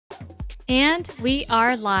And we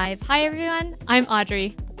are live. Hi everyone, I'm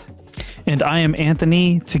Audrey. And I am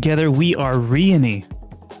Anthony. Together we are Reyony.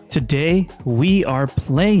 Today we are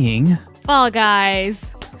playing Fall Guys.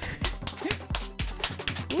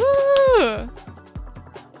 Woo!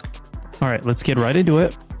 Alright, let's get right into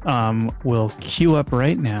it. We'll queue up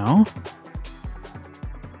right now.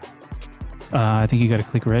 I think you gotta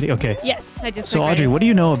click ready. Okay. Yes, I just So Audrey, ready. what do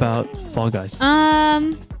you know about Fall Guys? I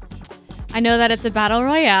know that it's a battle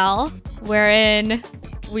royale wherein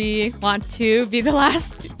we want to be the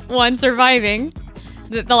last one surviving,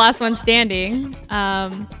 the last one standing.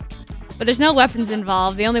 But there's no weapons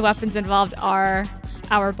involved. The only weapons involved are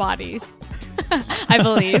our bodies, I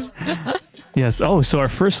believe. Yes. Oh, so our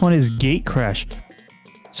first one is Gate Crash.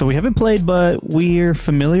 So we haven't played, but we're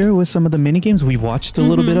familiar with some of the mini games. We've watched a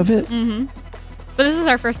little bit of it. But this is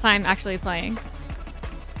our first time actually playing.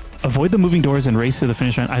 Avoid the moving doors and race to the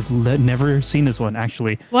finish line. I've never seen this one,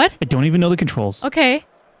 actually. What? I don't even know the controls. Okay.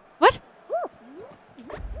 What?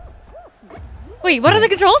 Wait, what are the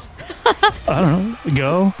controls? I don't know.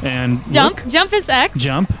 Go and Jump. look. Jump is X.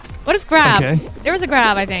 Jump. What is grab? Okay. There was a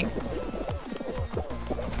grab, I think.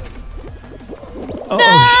 Oh,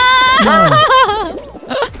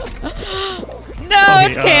 No, okay,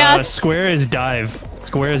 it's chaos. Square is dive.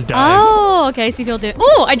 Square is dive. Oh, okay. I see people do.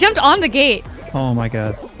 Oh, I jumped on the gate. Oh my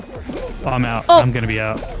god. Oh, I'm out. Oh. I'm gonna be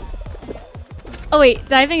out. Oh wait,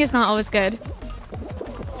 diving is not always good.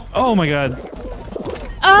 Oh my god.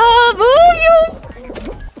 Oh, move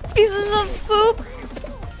you pieces of poop.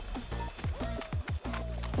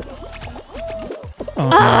 Oh,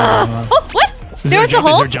 no. Oh, what? Is There was a jump? Is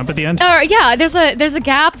hole. there a jump at the end? Yeah, there's a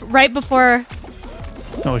gap right before.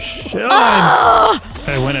 Oh shit. Oh!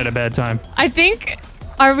 I went at a bad time. I think.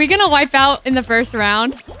 Are we gonna wipe out in the first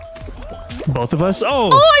round? Both of us? Oh!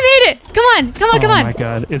 Oh, I made it! Come on, come on, come Oh on! my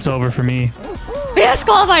god. It's over for me. Yes,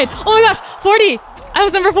 qualified! Oh my gosh, 40! I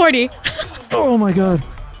was number 40. Oh my god.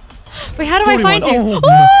 Wait, how do I 41. find you? Oh,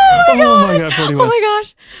 Oh my oh my gosh! god, 41. Oh my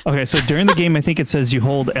gosh! Okay, so during the game, I think it says you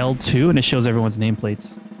hold L2 and it shows everyone's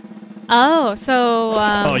nameplates. Oh, so.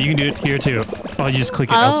 Oh, you can do it here too. Oh, you just click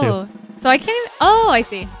it Oh, L2. so I can't even. Oh, I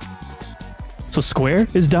see. So square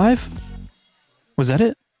is dive? Was that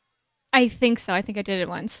it? I think so. I think I did it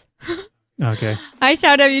once. Okay. Hi,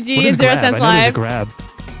 Shout WG What and is Zero grab? Sense I know there's a Live. grab.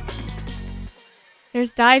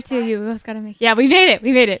 There's dive too. You both gotta make. Yeah, we made it.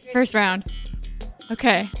 We made it. First round.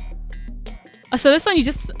 Okay. Oh, so this one you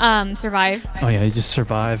just survive. Oh yeah, you just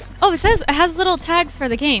survive. Oh, it has little tags for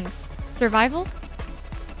the games. Survival.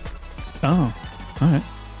 Oh, all right.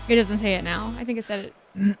 It doesn't say it now. I think it said it.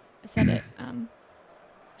 It said it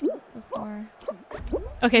before.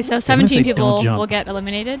 Okay, so 17 say people don't jump. will get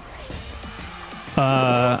eliminated.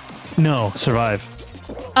 No, survive.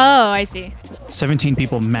 Oh, I see. 17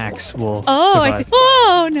 people max will Oh, survive. I see.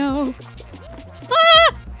 Oh no.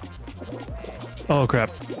 Ah! Oh crap.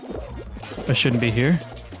 I shouldn't be here.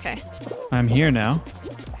 Okay. I'm here now.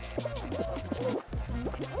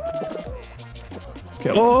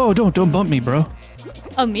 Okay. Oh, don't bump me, bro.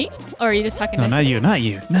 Oh, me? Or are you just talking No, to not you, not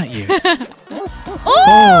you, not you.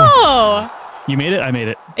 Oh! You made it? I made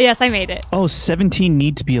it. Yes, I made it. Oh, 17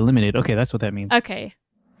 need to be eliminated. Okay, that's what that means. Okay.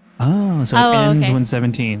 Oh, so Oh, it ends okay. when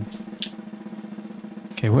 17.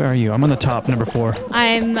 Okay, where are you? I'm on the top, number 4.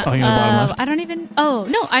 I'm. Oh, you're on the bottom left? I don't even. Oh,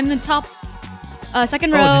 no, I'm the top.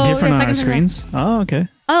 Second row. Oh, it's different on our second row. screens? Oh, okay.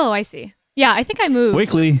 Oh, I see. Yeah, I think I moved.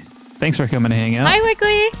 Wiggly, thanks for coming to hang out. Hi,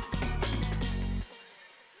 Wiggly.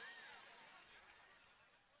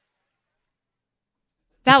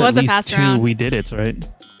 That That's was at a least fast 2 round. we did it, right?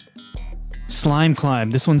 Slime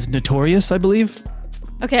Climb. This one's notorious, I believe.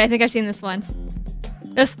 Okay, I think I've seen this once.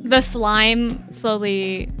 The slime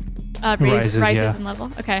slowly rises yeah. in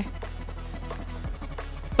level. Okay.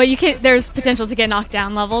 But you can. There's potential to get knocked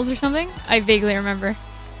down levels or something. I vaguely remember.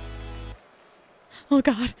 Oh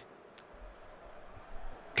God.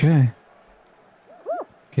 Okay.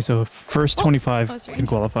 Okay, so first 25 that was strange. can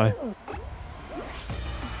qualify.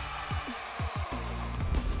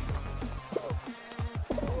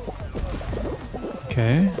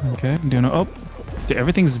 Okay, okay. I'm doing. Oh, dude,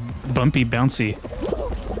 everything's bumpy, bouncy.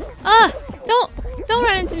 Ah! Don't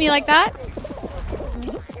run into me like that.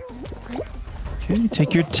 Okay,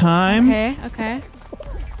 take your time. Okay. Okay.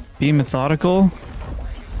 Be methodical.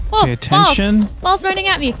 Whoa! Pay attention. Balls running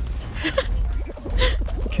at me.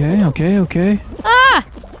 Okay, okay, okay. Ah!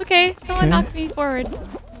 Okay. Someone Okay. knocked me forward.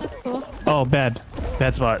 That's cool. Oh, bad.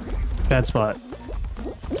 Bad spot. Bad spot.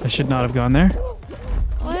 I should not have gone there.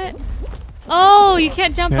 What? Oh, you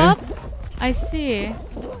can't jump Okay. up? I see.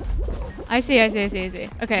 I see.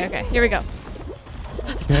 Okay, okay. Here we go.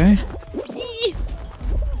 Okay. Eee.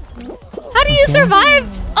 How do you survive?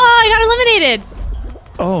 Oh, I got eliminated.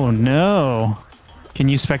 Oh no. Can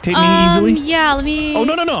you spectate me easily? Yeah, let me... Oh,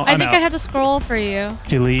 no. I think I have to scroll for you.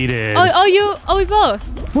 Deleted. Oh, we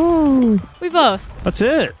both. Woo. We both. That's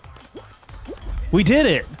it. We did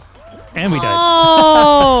it. And we died.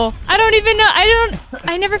 Oh, I don't even know.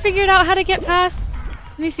 I never figured out how to get past.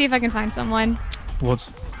 Let me see if I can find someone.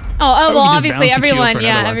 What's... Well, obviously everyone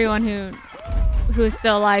everyone who is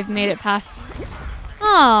still alive made it past.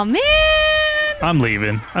 Oh, man. I'm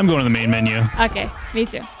leaving. I'm going to the main menu. Okay, me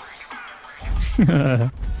too.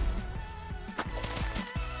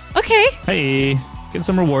 Okay. Hey, get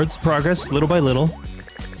some rewards. Progress, little by little.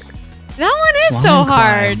 That one is so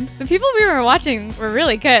hard. The people we were watching were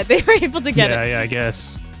really good. They were able to get it. Yeah, I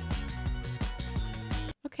guess.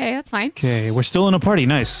 Okay, that's fine. Okay, we're still in a party.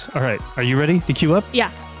 Nice. All right, are you ready to queue up? Yeah.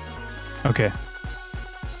 Okay.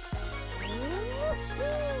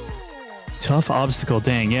 Tough obstacle.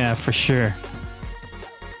 Dang, yeah, for sure.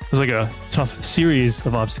 It was like a tough series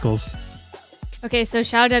of obstacles. Okay, so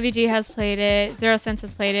Shao WG has played it. Zero Sense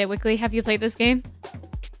has played it. Wiggly, have you played this game?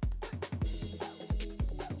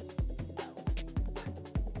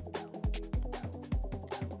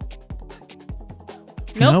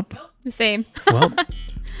 Nope. Same. Well,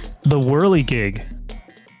 the Whirly Gig.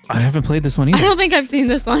 I haven't played this one either. I don't think I've seen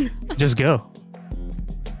this one. Just go.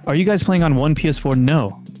 Are you guys playing on one PS4?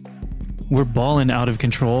 No. We're balling out of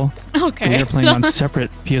control. Okay. We are playing on separate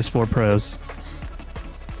PS4 Pros.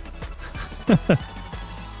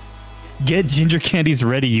 Get ginger candies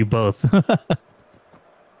ready, you both.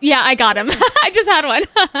 Yeah, I got him. I just had one.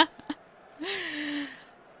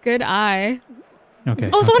 Good eye. Okay.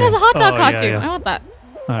 Oh, someone has a hot dog costume. Yeah. I want that.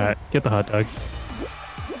 All right, get the hot dog.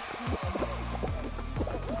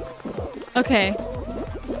 Okay.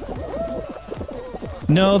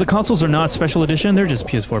 No, the consoles are not special edition. They're just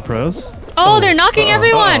PS4 Pros. Oh, they're knocking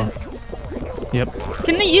everyone. Yep.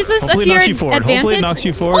 Can they use this Hopefully to your advantage? Hopefully it knocks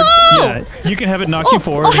you forward. Oh! Yeah, you can have it knock you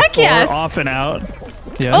forward heck yes. or off and out.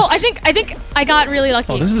 Yes. Oh, I think I got really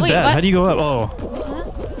lucky. Oh, this is Wait, bad. what? How do you go up?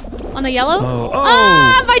 Oh. On the yellow? Oh.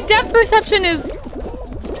 Ah, my depth perception is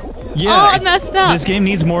Yeah. all messed up. This game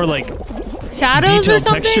needs more like Shadows or detailed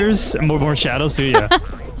something? textures and more shadows too. Yeah.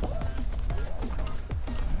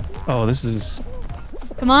 Oh, this is.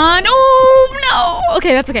 Come on. Oh, no.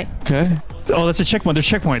 Okay, that's okay. Okay. Oh, that's a checkpoint. There's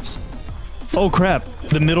checkpoints. Oh, crap.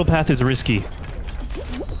 The middle path is risky.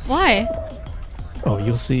 Why? Oh,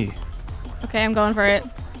 you'll see. Okay, I'm going for it.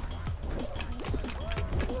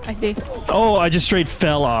 I see. Oh, I just straight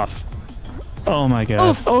fell off. Oh, my God.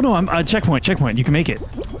 Oof. Oh, no. I'm checkpoint. You can make it.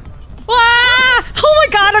 Ah! Oh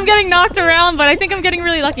my god, I'm getting knocked around, but I think I'm getting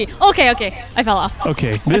really lucky. Okay, I fell off.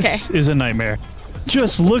 Okay, this is a nightmare.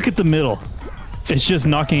 Just look at the middle. It's just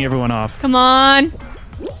knocking everyone off. Come on.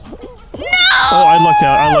 No! Oh, I lucked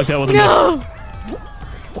out with the middle. No!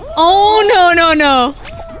 Oh, no.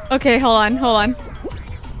 Okay, hold on.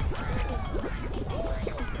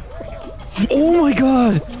 Oh my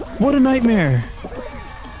god! What a nightmare!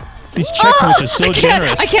 These checkpoints are so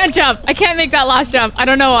generous. I can't jump. I can't make that last jump. I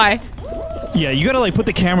don't know why. Yeah, you gotta like put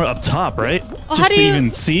the camera up top, right? Oh, Just to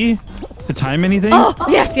even see to time anything. Oh,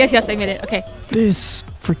 yes, I made it. Okay. This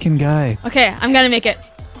freaking guy. Okay, I'm gonna make it.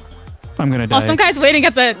 I'm gonna die. Oh, some guy's waiting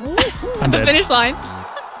at the, the finish line.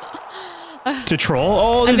 To troll?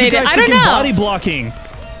 Oh, there's a guy I don't freaking know. body blocking.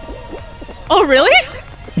 Oh, really?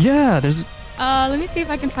 Yeah, there's... Let me see if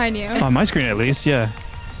I can find you. On my screen at least, yeah.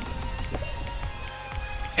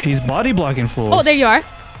 He's body blocking fools. Oh, there you are.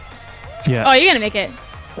 Yeah. Oh, you're gonna make it.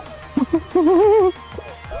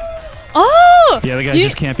 Oh! Yeah, the guy's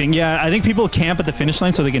just camping. Yeah, I think people camp at the finish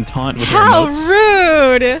line so they can taunt with their How emotes.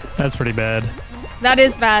 rude! That's pretty bad. That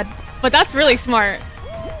is bad, but that's really smart.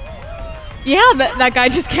 Yeah, that guy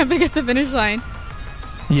just camping at the finish line.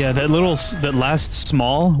 Yeah, that last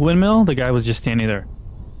small windmill, the guy was just standing there.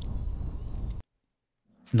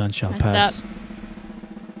 None shall pass.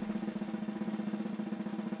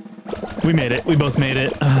 We made it. We both made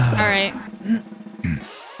it. All right.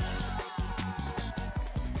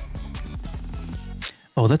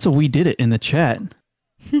 Oh, that's a we did it in the chat.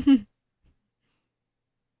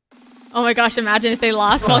 Oh my gosh, imagine if they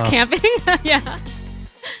lost while camping. Yeah.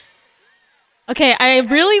 Okay, I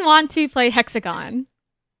really want to play Hexagon.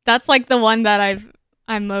 That's like the one that I've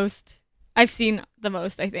seen the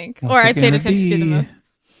most, I think. What's or it I've paid gonna attention to the be? most.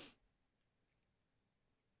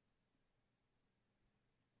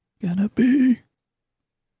 Gonna be.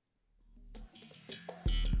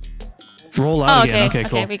 Roll out again. Okay,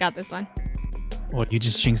 cool. Okay, we got this one. Oh, you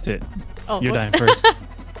just jinxed it. Oh, You're dying first.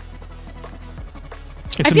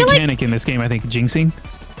 It's a mechanic in this game, I think, jinxing.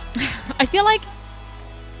 I feel like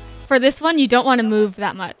for this one, you don't want to move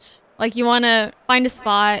that much. Like, you want to find a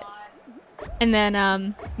spot and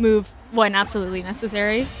then move when absolutely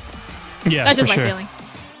necessary. Yeah, That's just for my sure. feeling.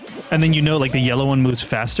 And then like the yellow one moves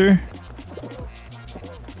faster.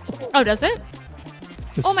 Oh, does it?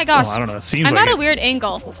 Oh my gosh. I don't know. It seems I'm like at a it. weird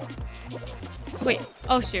angle. Wait.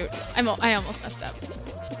 Oh shoot. I almost messed up.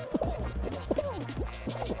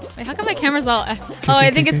 Wait, how come my camera's all? Oh,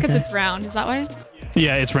 I think it's because it's round. Is that why?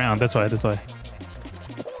 Yeah, it's round. That's why. That's why.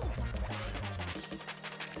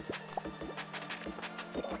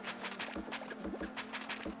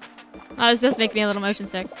 Oh, this does make me a little motion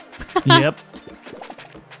sick. Yep.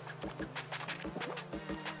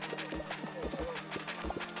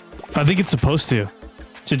 I think it's supposed to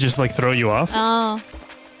just like throw you off, Oh.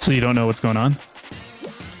 so you don't know what's going on.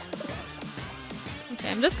 Okay,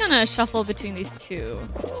 I'm just gonna shuffle between these two.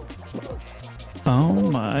 Oh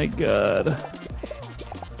my god.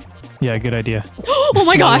 Yeah, good idea. Oh my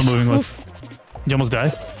Slower gosh. moving ones. Oof. You almost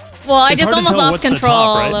died? Well, I It's just hard to almost tell lost what's the control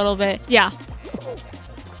top, right? a little bit. Yeah.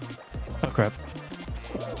 Oh crap.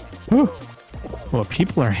 Whew. Well,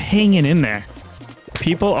 people are hanging in there.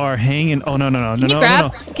 People are hanging. Oh no.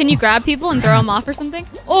 Can you grab people and throw them off or something?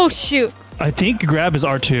 Oh shoot. I think grab is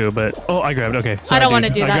R2, but I grabbed. Okay, sorry, I don't want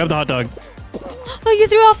to do I that. grabbed the hot dog. Oh, you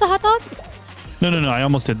threw off the hot dog? No, I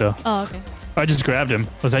almost did though. Oh, okay. I just grabbed him.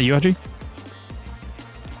 Was that you, Audrey?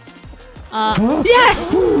 Yes!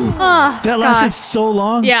 Oh, That lasted gosh. so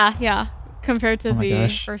long. Yeah. Compared to Oh my the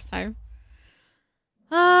gosh. first time.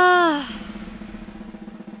 Ah.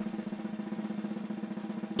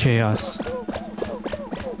 Chaos.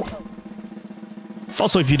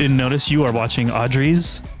 Also, if you didn't notice, you are watching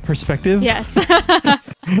Audrey's perspective. Yes.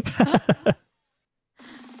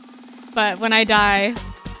 But when I die,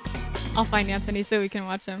 I'll find Anthony so we can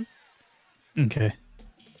watch him. Okay.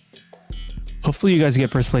 Hopefully you guys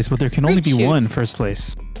get first place, but there can only be Shoot. one first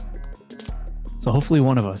place. So hopefully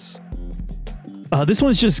one of us. This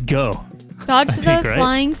one's just go. Dodge I the think, right?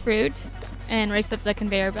 flying fruit and race up the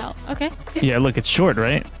conveyor belt. Okay. Yeah, look, it's short,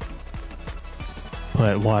 right?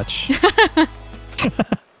 But watch.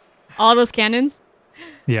 All those cannons?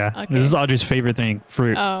 Yeah, Okay. this is Audrey's favorite thing,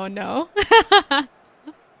 fruit. Oh, no.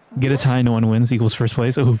 Get a tie, no one wins equals first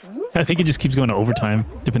place. Oh, I think it just keeps going to overtime,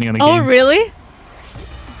 depending on the Oh, game. really?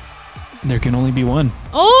 There can only be one.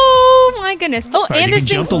 Oh, my goodness. Oh, right, and you there's can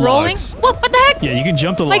jump things the rolling. logs. What the heck? Yeah, you can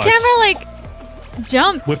jump the My logs. camera, like,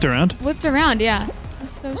 jumped. Whipped around? Yeah.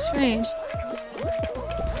 That's so strange.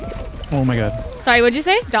 Oh my god. Sorry, what'd you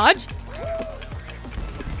say? Dodge?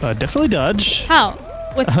 Definitely dodge. How?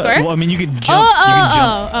 With square? Well, I mean, you can jump.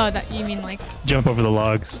 Oh, that you mean like... Jump over the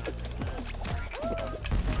logs.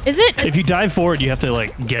 Is it... If you dive forward, you have to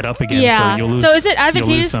like get up again. Yeah. So you'll lose. So is it you'll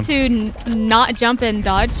lose advantageous some. to not jump and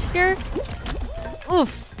dodge here?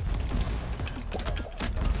 Oof.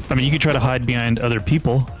 I mean, you could try to hide behind other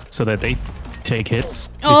people so that they take hits.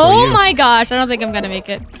 Oh you. my gosh, I don't think I'm gonna make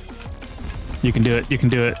it. You can do it. You can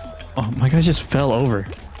do it. Oh, my guy just fell over.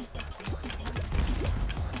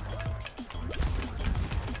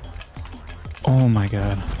 Oh my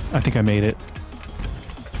god. I think I made it.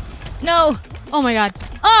 No. Oh my god.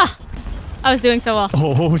 Ah! I was doing so well.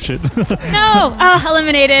 Oh shit. No! Ah,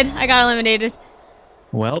 eliminated. I got eliminated.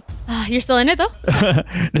 Well, Ah, you're still in it though?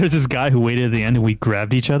 there's this guy who waited at the end and we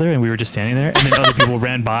grabbed each other and we were just standing there and then other people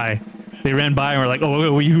ran by. They ran by and we're like,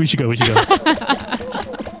 oh, we should go. We should go.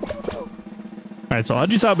 Alright, so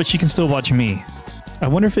Audrey's out, but she can still watch me. I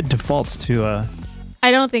wonder if it defaults to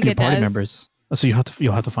I don't think your it party does. members. Oh, so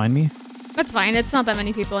you'll have to find me? That's fine. It's not that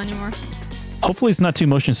many people anymore. Hopefully it's not too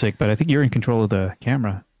motion sick, but I think you're in control of the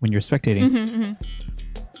camera when you're spectating.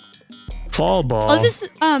 Fall ball. Oh, this is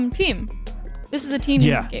team. This is a team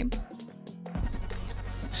Yeah. game.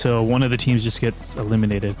 So one of the teams just gets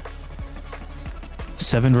eliminated.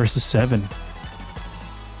 7 versus 7.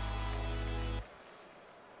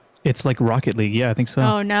 It's like Rocket League. Yeah, I think so.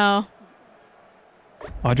 Oh no.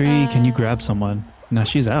 Audrey, can you grab someone? No,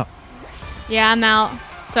 she's out. Yeah, I'm out.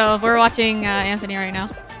 So we're watching Anthony right now.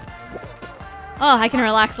 Oh, I can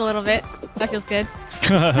relax a little bit. That feels good.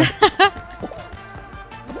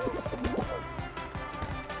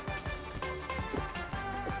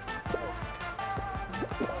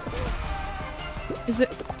 Is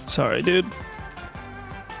it? Sorry, dude.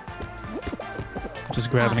 Just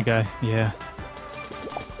grabbing a guy. Yeah.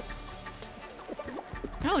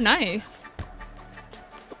 Oh, nice.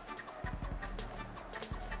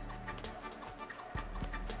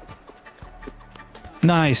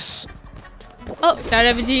 Nice. Oh,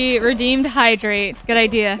 JWG redeemed hydrate. Good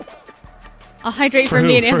idea. I'll hydrate for, who,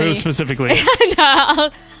 me and for who Anthony. specifically? No,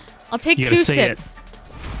 I'll take You 2 gotta say it. sips.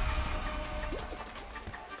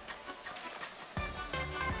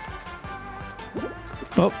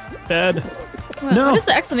 Oh, bad. What, No. what is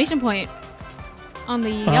the exclamation point? On the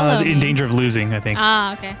yellow. In danger of losing, I think.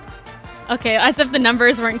 Ah, okay. Okay, as if the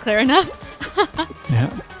numbers weren't clear enough. Yeah.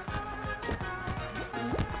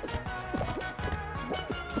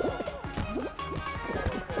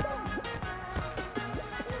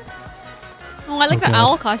 Oh, I like the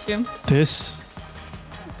owl costume. This.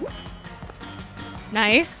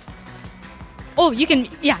 Nice. Oh, you can.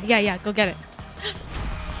 Yeah. Go get it.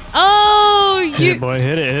 Oh, Hit it, boy.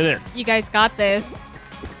 Hit it. You guys got this.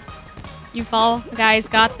 You fall guys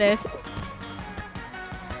got this.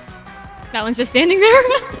 That one's just standing there.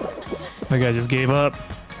 That guy just gave up.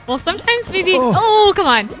 Well, sometimes maybe. Oh, come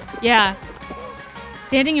on. Yeah.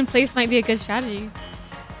 Standing in place might be a good strategy.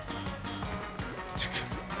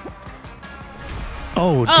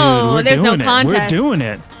 Oh, dude, we're there's doing no it. contest. We're doing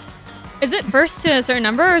it. Is it first to a certain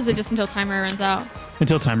number, or is it just until timer runs out?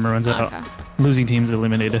 Until timer runs out. Okay. Losing teams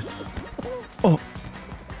eliminated. Oh.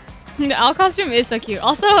 The owl costume is so cute.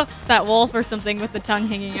 Also, that wolf or something with the tongue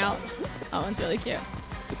hanging out. That one's really cute.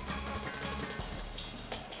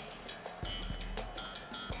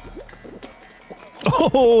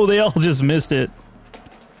 Oh, they all just missed it.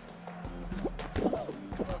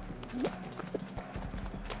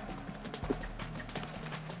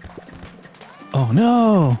 Oh,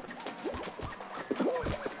 no.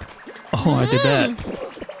 Oh, I did that.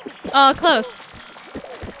 Oh, close.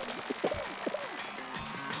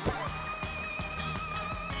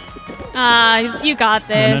 You got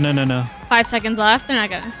this. No. 5 seconds left. They're not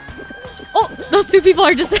gonna. Oh, those two people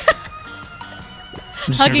are just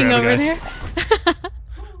hugging over there.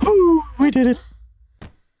 Ooh, we did it.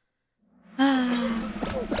 Oh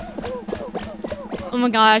my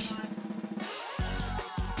gosh.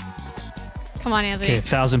 Come on, Anthony. Okay,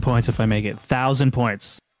 1,000 points if I make it. 1,000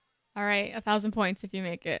 points. All right, 1,000 points if you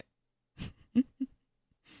make it.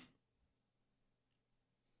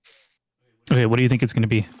 Okay, what do you think it's going to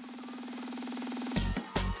be?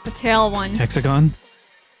 The tail one. Hexagon?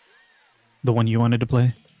 The one you wanted to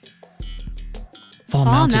play? Fall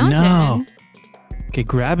Mountain. No. Okay,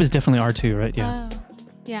 grab is definitely R2, right? Yeah.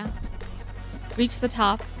 Yeah. Reach the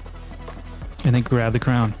top. And then grab the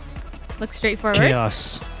crown. Look straight forward.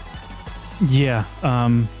 Chaos. Yeah.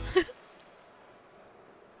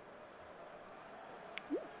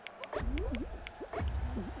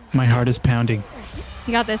 My heart is pounding.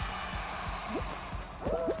 You got this.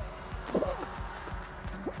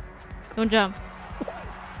 Don't jump.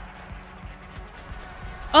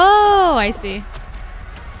 Oh, I see.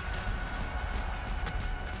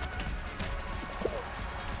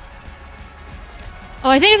 Oh,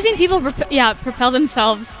 I think I've seen people propel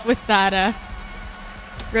themselves with that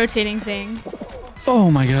rotating thing.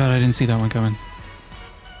 Oh my god, I didn't see that one coming.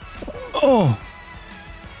 Oh!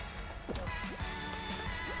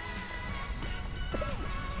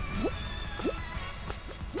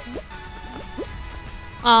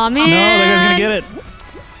 Aw, man. No, that guy's gonna get it.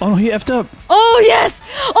 Oh no, he effed up. Oh, yes!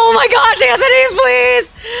 Oh my gosh, Anthony,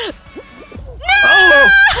 please! No!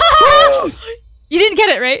 Oh! You didn't get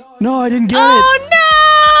it, right? No, I didn't get it. Oh, no!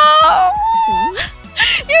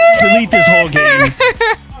 You Delete this whole game.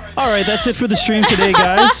 Alright, that's it for the stream today,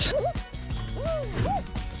 guys.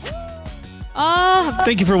 Oh,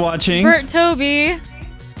 Thank you for watching. Bert Toby.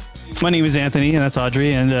 My name is Anthony, and that's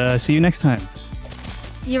Audrey, and see you next time.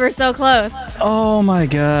 You were so close. Oh my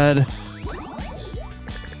god.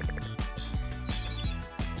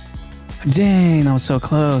 Dang, that was so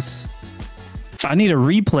close. I need a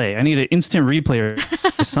replay. I need an instant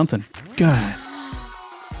replay or something. God.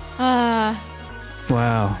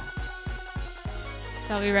 Wow.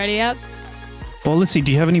 Shall we ready up? Well, let's see.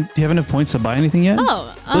 Do you have enough points to buy anything yet?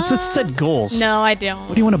 Oh, let's set goals. No, I don't.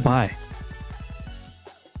 What do you want to buy?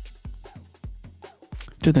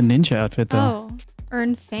 To the ninja outfit, though. Oh,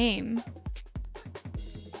 earn fame.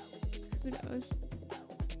 Who knows?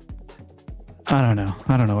 I don't know.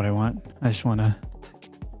 I don't know what I want. I just want to.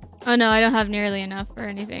 Oh no, I don't have nearly enough for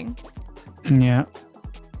anything. Yeah.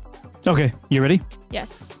 Okay, you ready?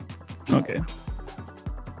 Yes. Okay.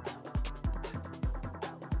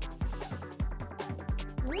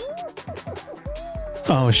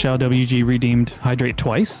 Oh, shall WG redeemed hydrate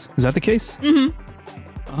twice? Is that the case? Mm-hmm.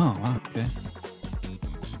 Oh, wow. Okay.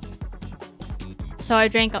 So I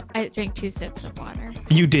drank 2 sips of water.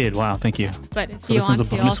 You did. Wow. Thank you. Yes, but if So you this one's want a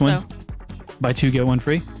to bonus also. one? Buy 2, get 1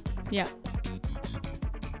 free? Yeah.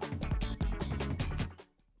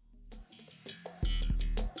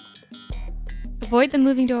 Avoid the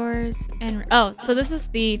moving doors and so this is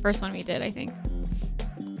the first one we did, I think.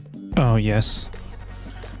 Oh, yes.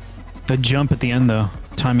 The jump at the end, though.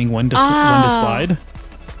 Timing when to slide.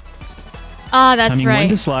 Ah, that's Timing right. when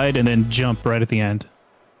to slide and then jump right at the end.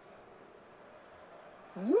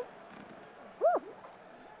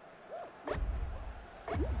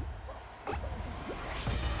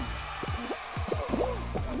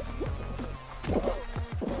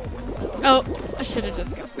 Oh, I should have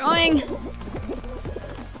just kept going.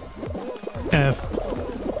 F.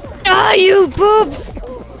 Ah, you poops!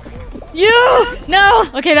 You! No!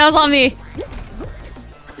 Okay, that was on me.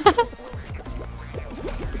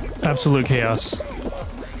 Absolute chaos.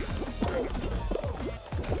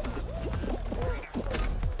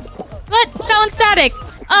 What? That one's static.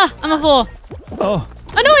 Ah, I'm a fool. Oh.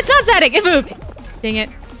 Oh no, it's not static. It moved. Dang it.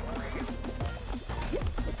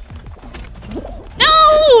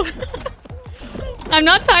 No! I'm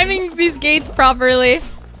not timing these gates properly.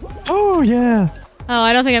 Oh, yeah. Oh,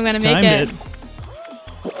 I don't think I'm gonna make it.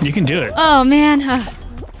 You can do it. Oh man.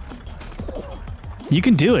 You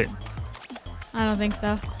can do it. I don't think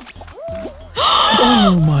so.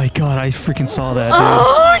 Oh my god, I freaking saw that, dude.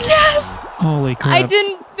 Oh yes! Holy crap. I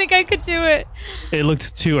didn't think I could do it. It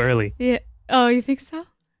looked too early. Yeah. Oh, you think so?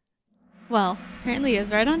 Well, apparently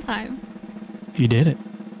it's right on time. You did it.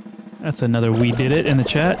 That's another we did it in the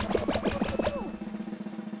chat.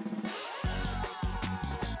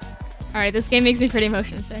 Alright, this game makes me pretty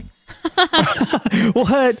motion sick.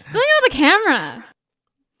 What? Something about the camera.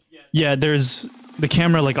 Yeah, there's the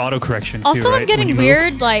camera like auto correction. Also, too, right? I'm getting When you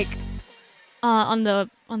weird like on the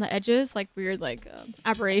edges, like weird like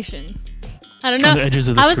aberrations. I don't know. On the edges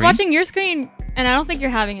of the I was screen? watching your screen and I don't think you're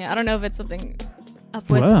having it. I don't know if it's something up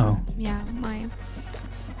with Wow. yeah, mine.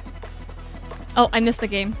 Oh, I missed the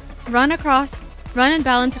game. Run and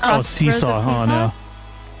balance across. Oh, seesaw. rows of Oh no.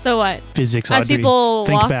 seesaws. So what? Physics As oddity. people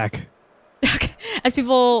Think walk- back. As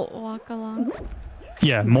people walk along.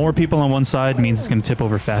 Yeah, more people on one side means it's gonna tip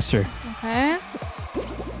over faster. Okay.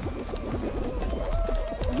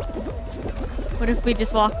 What if we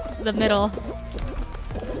just walk the middle?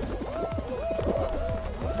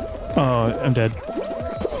 Oh, I'm dead.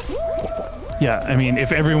 Yeah, I mean,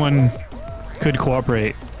 if everyone could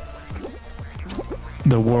cooperate,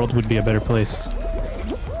 the world would be a better place.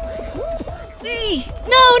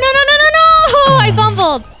 No! I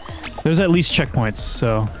fumbled! There's at least checkpoints,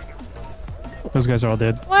 so those guys are all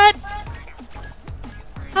dead. What?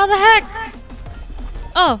 How the heck?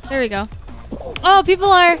 Oh, there we go. Oh,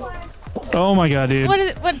 people are... Oh my god, dude. What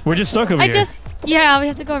is it? What? We're just stuck over here. Yeah, we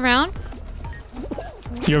have to go around.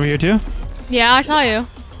 You over here too? Yeah, I saw you.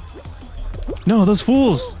 No, those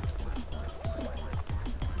fools.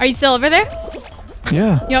 Are you still over there?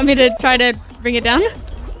 Yeah. You want me to try to bring it down?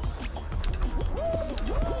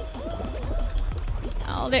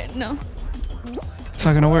 Oh, there, no. It's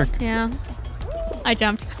not gonna work. Yeah. I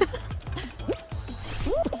jumped.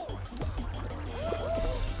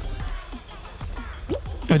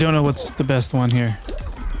 I don't know what's the best one here.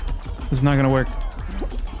 It's not gonna work.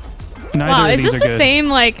 Neither Wow, of is these this are the good. same,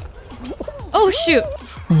 like... Oh, shoot.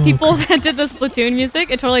 Oh, People that did the Splatoon music?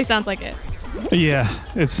 It totally sounds like it. Yeah,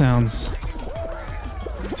 it sounds...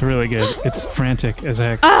 It's really good. It's frantic as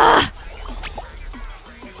heck. Ah!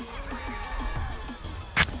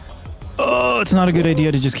 Oh, it's not a good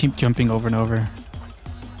idea to just keep jumping over and over.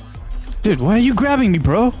 Dude, why are you grabbing me,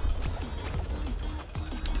 bro?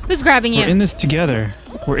 Who's grabbing you? We're in this together.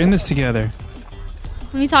 We're in this together.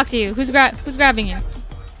 Let me talk to you. Who's grabbing you?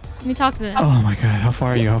 Let me talk to them. Oh my god, how far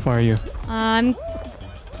are you? How far are you?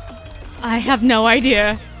 I have no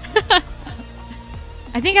idea.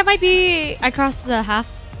 I think I might be... I crossed the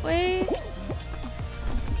halfway.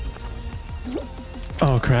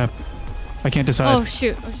 Oh crap. I can't decide. Oh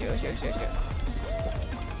shoot. Oh shoot.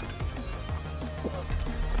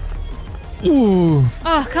 Ooh.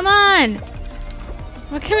 Oh, come on.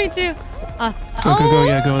 What can we do? Go,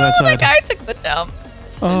 yeah, go that no, side. The guy took the jump.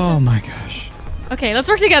 Oh my gosh. Okay, let's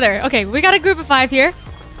work together. Okay, we got a group of 5 here.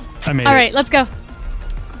 I made it. All right, let's go.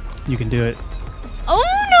 You can do it. Oh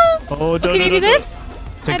no. Oh, Can you do this?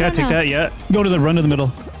 Take that, yeah. Go to the run to the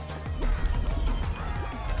middle.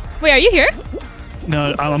 Wait, are you here?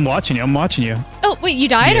 No, I'm watching you. I'm watching you. Oh, wait, you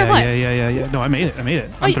died yeah, or what? Yeah. No, I made it.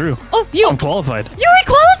 I'm through. Oh, you. I'm qualified. You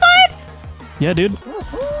re-qualified? Yeah, dude.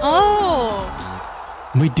 Oh.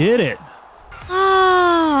 We did it.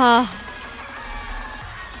 Ah.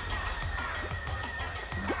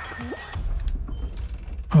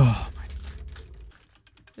 Oh,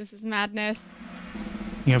 This is madness.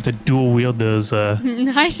 you have to dual wield those.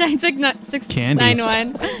 Hi, Shine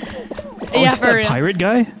 691. Oh, Yeah, is for that real. pirate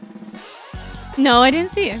guy? No, I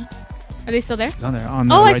didn't see him. Are they still there? He's on there on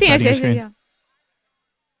the Oh, right I see. side of your screen. Yeah.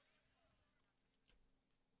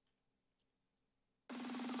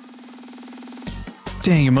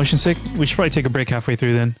 Dang, you're motion sick. We should probably take a break halfway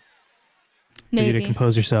through then. For you to Maybe.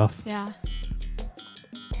 compose yourself. Yeah.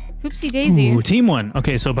 Hoopsie daisy. Ooh, team one.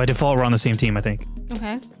 Okay, so by default we're on the same team, I think.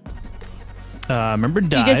 Okay. Remember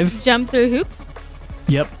dive? You just jump through hoops?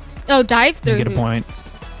 Yep. Oh, dive You through get a hoops. point.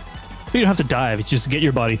 You don't have to dive. It's just get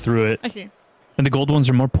your body through it. I see. And the gold ones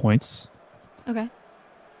are more points. Okay.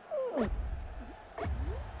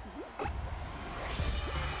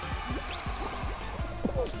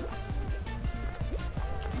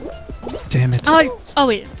 Damn it. Oh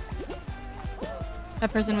wait.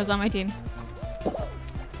 That person was on my team.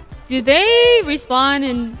 Do they respawn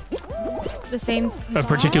in the same spot? A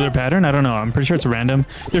particular pattern? I don't know. I'm pretty sure it's random.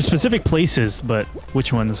 There's specific places, but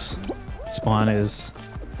which ones spawn is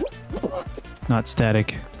not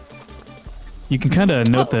static. You can kind of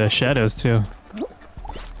note the shadows too.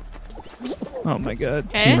 Oh my god.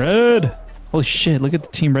 Okay. Team Red. Holy shit, look at the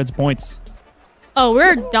Team Red's points. Oh,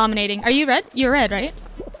 we're dominating. Are you red? You're red, right?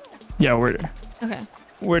 Yeah, Okay.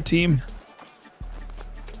 we're a team.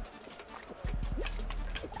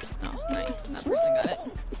 Oh, nice. That person got it.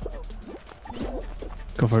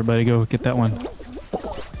 Go for it, buddy. Go get that one.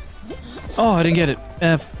 Oh, I didn't get it.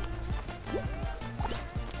 F.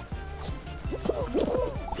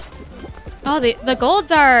 Oh, the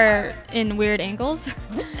golds are in weird angles.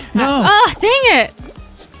 No. Ah, dang it.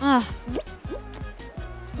 Ah.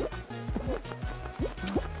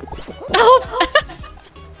 Oh.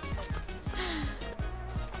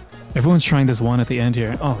 Everyone's trying this one at the end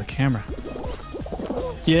here. Oh, the camera.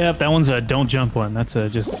 Yep, that one's a don't jump one. That's a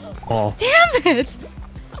just fall. Damn it.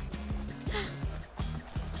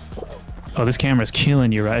 Oh, this camera's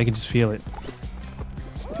killing you, right? I can just feel it.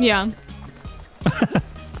 Yeah.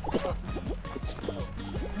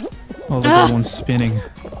 Oh, the gold one's spinning.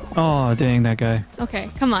 Oh, dang, that guy. Okay,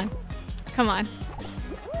 come on. Come on.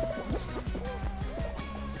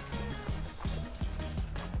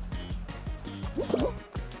 Oh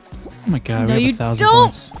my god, No, we you have 1,000 don't.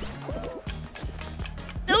 points.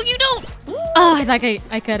 No, you don't. Oh, I thought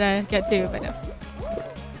I could get two, but no.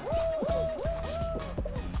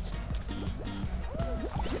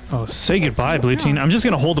 Oh, say goodbye, blue team. I'm just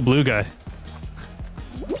gonna hold the blue guy.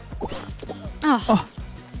 Oh. Oh.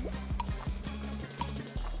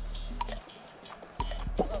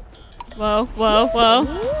 Whoa, whoa,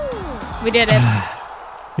 whoa. We did it.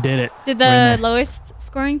 We did it. Did We're in the there. lowest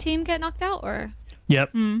scoring team get knocked out, or?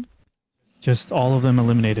 Yep. Hmm. Just all of them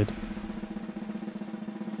eliminated.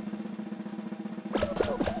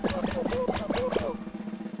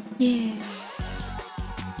 Yeah.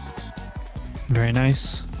 Very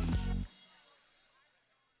nice.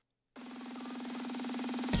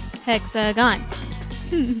 Hexagon.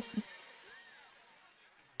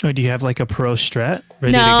 Oh, do you have like a pro strat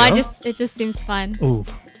ready No, to go? it just seems fun. Ooh.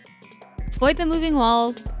 Avoid the moving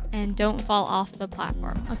walls and don't fall off the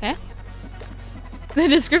platform. Okay. The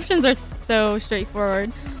descriptions are so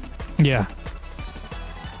straightforward. Yeah.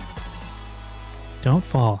 Don't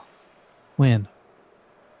fall. Win.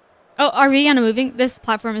 Oh, are we on a moving? This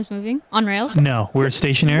platform is moving on rails? No, we're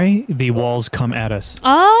stationary. The walls come at us.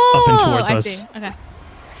 Oh, Up and towards I us. see. Okay.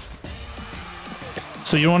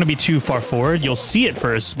 So you don't want to be too far forward. You'll see it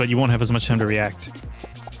first, but you won't have as much time to react.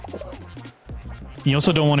 You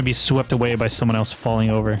also don't want to be swept away by someone else falling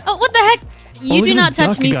over. Oh, what the heck? You look do at not this touch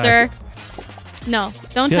duck me, guy. sir. No,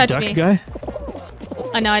 don't See that touch duck me. guy?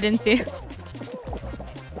 Oh, no, I didn't see.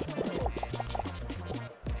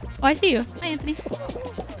 Oh, I see you. Hi, Anthony.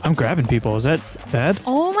 I'm grabbing people. Is that bad?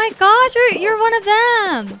 Oh my gosh, you're one of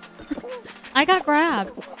them. I got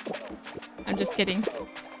grabbed. I'm just kidding.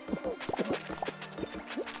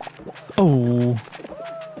 Oh.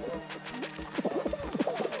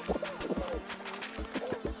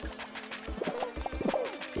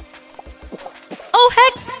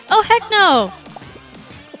 Oh heck no.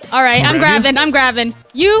 All right, I'm Grab you? grabbing.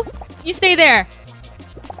 You stay there.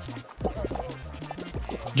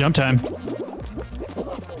 Jump time.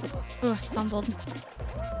 Ugh, fumbled.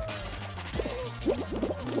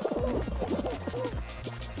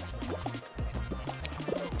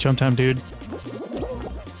 Jump time, dude.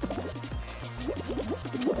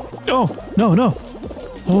 Oh, no.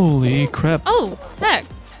 Holy crap. Oh, heck.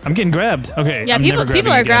 I'm getting grabbed. Okay. Yeah, I'm people never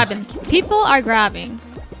are grabbing again. grabbing. People are grabbing.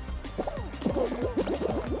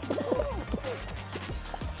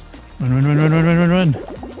 Run.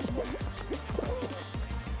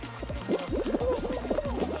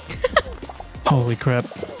 Holy crap.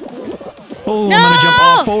 Oh, No! I'm gonna jump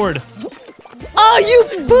all forward. Oh,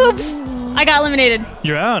 you boops! I got eliminated.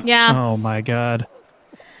 You're out? Yeah. Oh my god.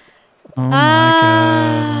 Oh my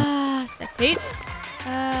god. Spectate.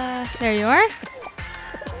 There you are.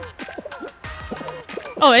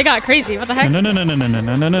 Oh, it got crazy. What the heck? No.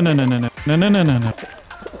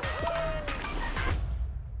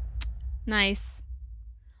 Nice.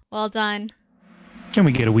 Well done. Can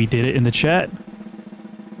we get a we did it in the chat?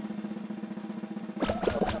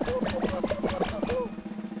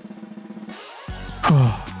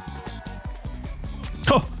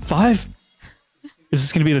 5? Is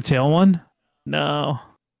this gonna be the tail one? No.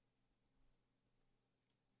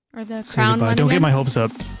 Or the Say crown goodbye. one Don't get again? my hopes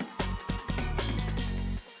up.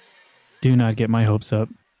 Do not get my hopes up.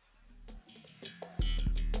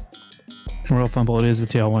 Royal Fumble, it is the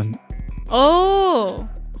tail one. Oh!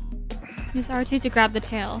 Use R2 to grab the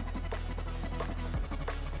tail.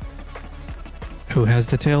 Who has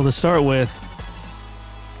the tail to start with?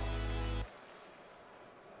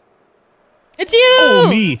 It's you! Oh,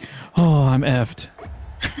 me! Oh, I'm effed.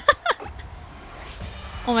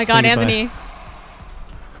 Oh my Say god, goodbye. Anthony.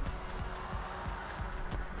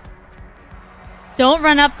 Don't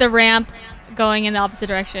run up the ramp going in the opposite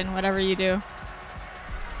direction, whatever you do.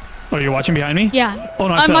 Oh, you're watching behind me? Yeah. Oh,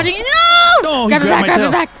 no, I I'm fell. watching. No! No, grab you it back, grabbed my grab tail.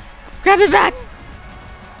 it back. Grab it back.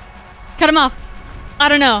 Cut him off. I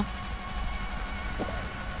don't know.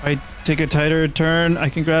 If I take a tighter turn, I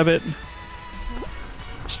can grab it.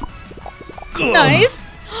 Ugh. Nice.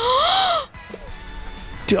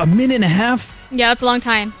 Dude, a minute and a half? Yeah, that's a long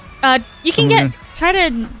time. You can Someone try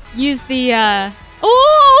to use the,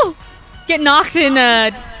 oh! Get knocked in,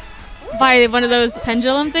 by one of those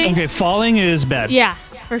pendulum things. Okay, falling is bad. Yeah,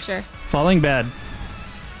 for sure. Falling bad.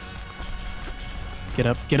 Get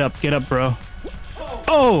up, get up, get up, bro.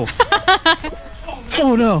 Oh!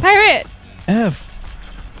 Oh no! Pirate! F.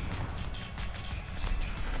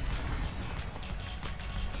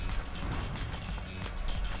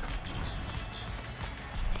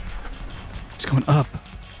 It's going up.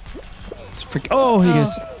 It's freak. Oh, he Oh.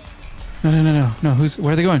 goes. No, no, no, no, no.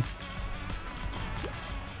 Where are they going?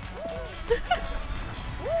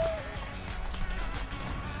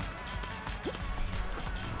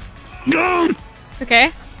 No! It's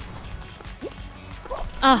okay.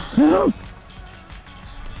 Oh,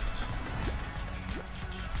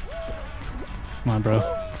 Come on,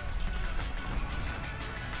 bro.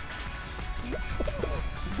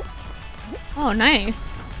 oh, nice.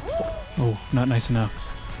 Oh, not nice enough.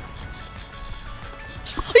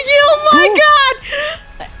 Oh my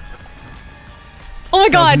god! Oh my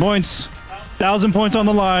 1,000 god! points. 1,000 points on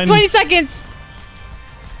the line. 20 seconds.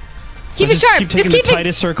 Keep it Just sharp. Keep Just taking keep the it.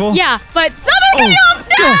 tightest circle. Yeah, but something's coming Oh, off.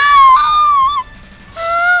 No!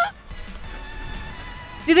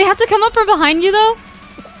 Do they have to come up from behind you though?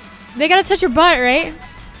 They gotta touch your butt, right?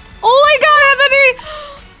 Oh my god, Anthony!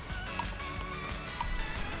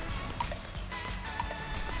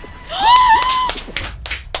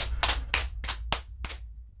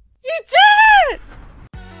 You did it!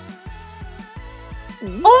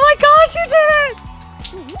 Oh my gosh, you did it!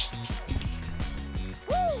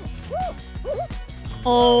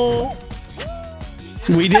 Oh.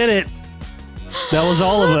 We did it. That was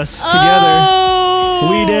all of us together. Oh.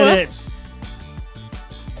 We did it.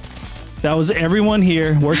 That was everyone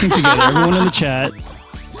here working together, everyone in the chat.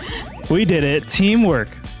 We did it. Teamwork.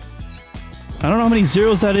 I don't know how many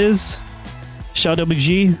zeros that is. Shout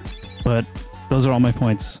WG, but those are all my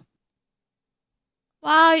points.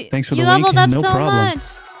 Wow, Thanks for you the link. leveled up No so problem. much.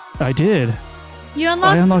 I did. You I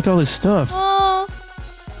unlocked. unlocked all this stuff. Oh.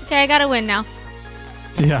 Okay, I gotta win now.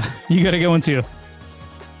 Yeah, you gotta go into.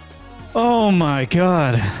 Oh my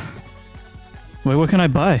god. Wait, what can I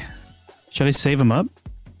buy? Should I save them up?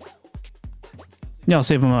 Yeah, I'll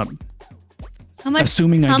save them up. How much?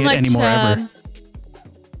 Assuming I get any more ever.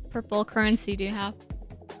 Purple currency do you have?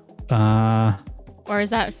 Uh, Or is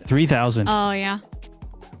that? 3,000. Oh yeah.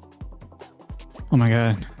 Oh my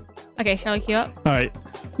god. Okay, shall we queue up? All right.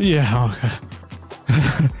 Yeah. Oh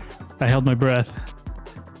god. I held my breath.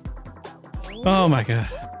 Oh my god.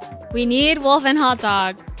 We need wolf and hot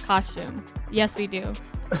dog costume. Yes, we do.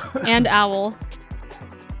 And owl.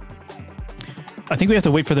 I think we have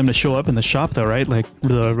to wait for them to show up in the shop though, right? Like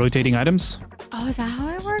the rotating items? Oh, is that how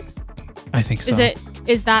it works? I think so.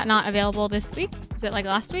 Is that not available this week? Is it like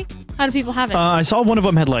last week? How do people have it? I saw one of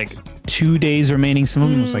them had like 2 days remaining. Some of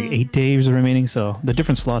them was like 8 days remaining. So the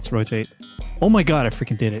different slots rotate. Oh my god, I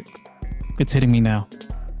freaking did it. It's hitting me now.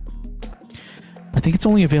 I think it's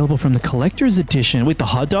only available from the collector's edition. Wait, the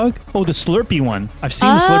hot dog? Oh, the Slurpee one. I've seen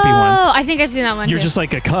the Slurpee one. Oh, I think I've seen that one You're too. just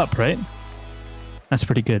like a cup, right? That's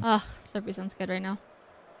pretty good. Ugh, Slurpee sounds good right now.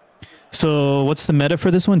 So what's the meta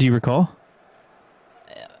for this one? Do you recall?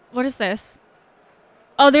 What is this?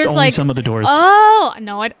 Oh, there's It's only like some of the doors. Oh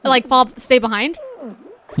no! I like stay behind.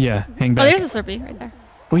 Yeah, hang Oh, back. there's a Slurpee right there.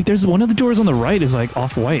 Wait, there's one of the doors on the right is like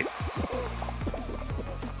off-white.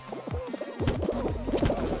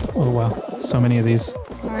 Oh wow, so many of these.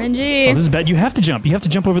 RNG. Oh, this is bad. You have to jump. You have to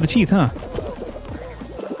jump over the teeth, huh?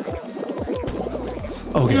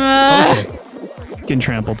 Okay. Okay. Getting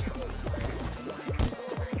trampled.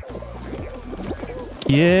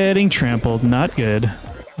 Getting trampled. Not good.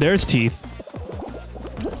 There's teeth.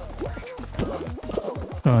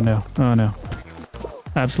 no. Oh no.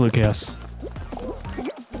 Absolute chaos.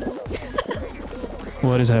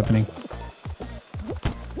 What is happening?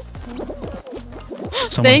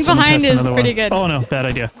 Staying behind is pretty good. Oh no, bad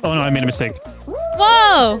idea. Oh no, I made a mistake.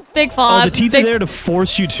 Whoa! Big fall. Oh, the teeth are there to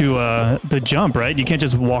force you to the jump, right? You can't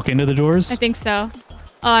just walk into the doors. I think so.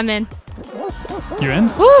 Oh, I'm in. You're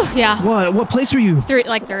in? Woo! Yeah. What place were you? Third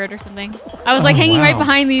or something. I was like hanging right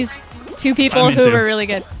behind these two people who were really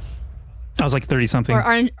good. I was like 30 something. Or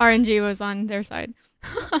RNG was on their side.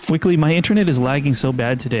 Quickly, my internet is lagging so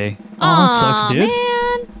bad today. Oh, it sucks, dude.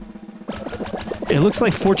 Man. It looks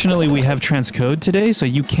like fortunately we have transcode today, so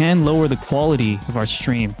you can lower the quality of our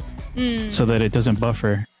stream so that it doesn't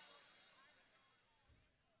buffer.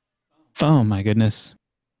 Oh my goodness.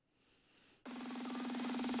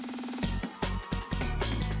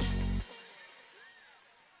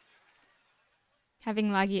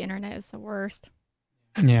 Having laggy internet is the worst.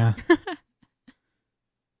 Yeah.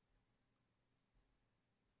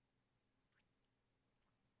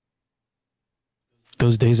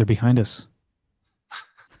 Those days are behind us.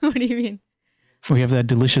 What do you mean? We have that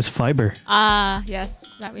delicious fiber. Ah, yes,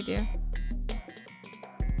 that we do.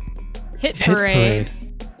 Hit parade.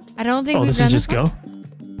 I don't think we've this done is just one. go?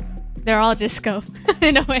 They're all just go.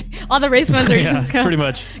 In a way. All the race ones are just go. Pretty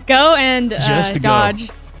much. Go and just dodge.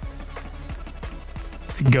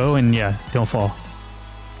 Go and yeah, don't fall.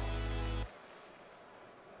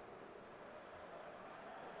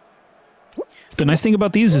 The nice thing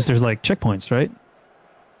about these is there's like checkpoints, right?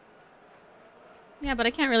 Yeah, but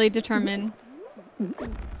I can't really determine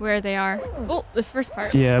where they are. Oh, this first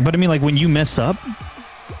part. Yeah, but I mean like when you mess up,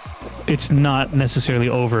 it's not necessarily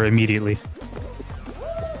over immediately.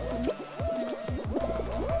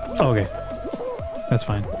 Oh, okay. That's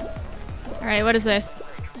fine. Alright, what is this?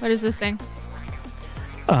 What is this thing?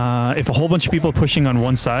 If a whole bunch of people are pushing on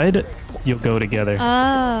one side, you'll go together.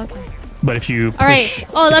 Oh, okay. But if you All right.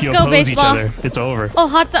 Oh, let's go baseball. Each other, it's over. Oh,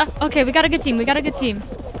 hot dog. Okay, we got a good team. We got a good team.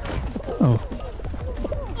 Oh.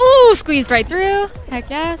 Ooh, squeezed right through. Heck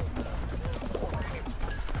yes.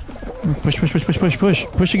 Push, push, push, push, push, push.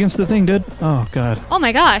 Push against the thing, dude. Oh, God. Oh,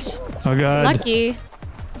 my gosh. Oh, God. Lucky.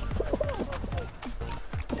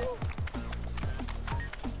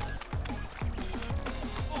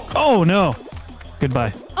 Oh, no.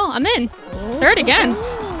 Goodbye. Oh, I'm in. Third again.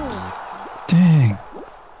 Dang.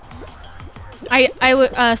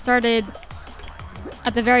 I started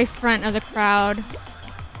at the very front of the crowd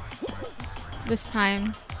this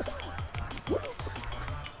time.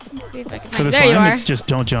 Let's see if I can For the there you slime, are. it's just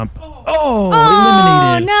don't jump. Oh, Oh,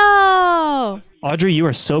 eliminated. no. Audrey, you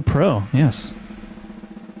are so pro. Yes.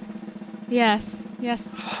 Yes. Yes.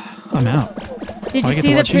 I'm out. Did you see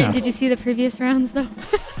did you see the previous rounds though?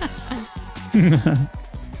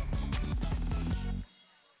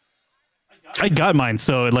 I got mine,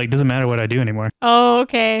 so it like doesn't matter what I do anymore. Oh,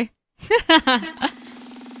 okay.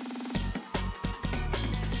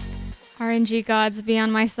 RNG gods be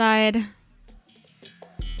on my side.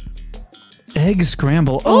 Egg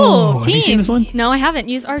scramble. Oh, have you seen this one? No, I haven't.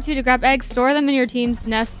 Use R2 to grab eggs, store them in your team's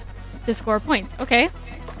nest to score points. Okay.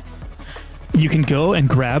 You can go and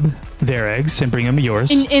grab their eggs and bring them to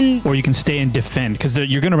yours, or you can stay and defend because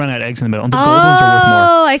you're gonna run out of eggs in the middle. And the gold ones are worth more.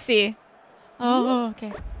 Oh, I see. Oh,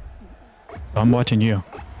 okay. So I'm watching you.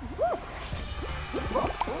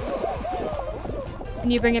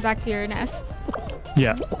 And you bring it back to your nest.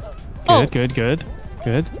 Yeah. Good, Oh. good, good,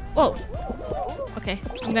 good. Whoa. Okay,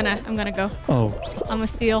 I'm gonna go. Oh. I'm gonna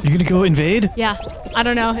steal. You're gonna go invade? Yeah. I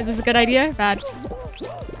don't know. Is this a good idea or bad?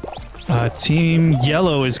 Team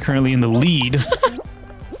Yellow is currently in the lead.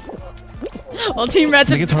 Well, Team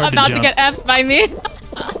Red's about to get effed by me.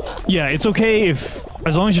 Yeah, it's okay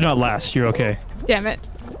as long as you're not last, you're okay. Damn it.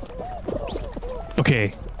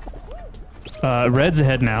 Okay. Red's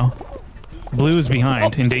ahead now. Blue's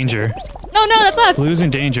behind, in danger. No, that's us. Blue's in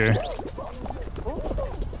danger.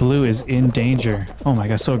 Blue is in danger. Oh my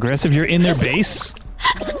god, so aggressive. You're in their base?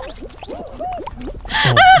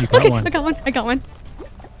 Oh, you got one. I got one.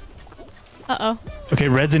 Uh-oh. Okay,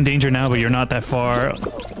 Red's in danger now, but you're not that far.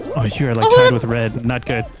 Oh, you're like tied with Red. Not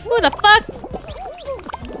good. Who the fuck?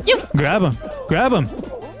 You. Grab him. Grab him.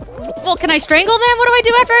 Well, can I strangle them? What do I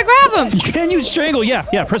do after I grab them? You can use strangle.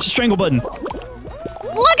 Yeah, press the strangle button.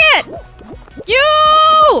 Look it!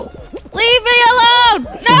 You! Leave me alone!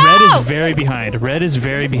 No! Red is very behind. Red is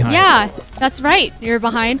very behind. Yeah, that's right. You're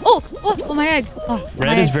behind. Oh, my egg. Oh,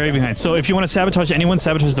 Red is very behind. So if you want to sabotage anyone,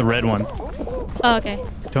 sabotage the red one. Oh, okay.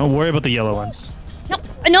 Don't worry about the yellow ones.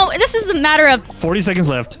 No, this is a matter of... 40 seconds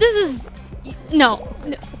left. This is... No.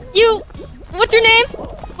 You... What's your name?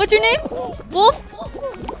 What's your name? Wolf?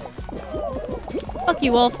 Fuck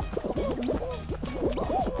you, Wolf.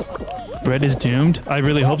 Red is doomed. I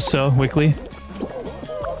really hope so, Wickley.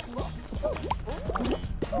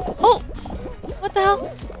 Oh! What the hell?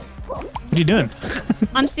 What are you doing?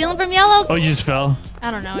 I'm stealing from yellow. Oh, you just fell.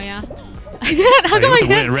 I don't know, yeah. How come I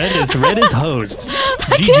can't? Red is hosed.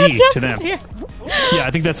 GG to them. Here. Yeah,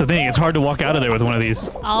 I think that's the thing. It's hard to walk out of there with one of these.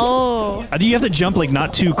 Oh. I think you have to jump like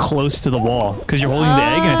not too close to the wall because you're holding the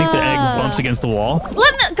egg, and I think the egg bumps against the wall. Go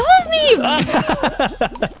with me!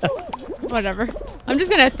 Whatever. I'm just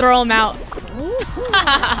gonna throw him out.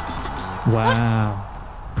 Wow.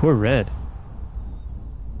 Poor Red.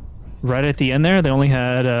 Right at the end there, they only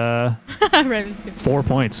had 4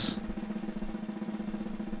 points.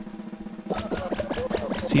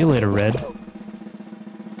 See you later, Red.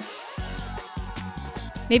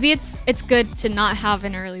 Maybe it's good to not have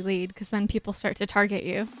an early lead because then people start to target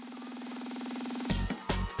you.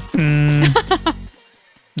 I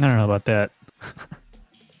don't know about that.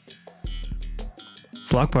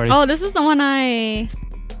 Flock party. Oh, this is the one I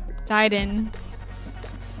died in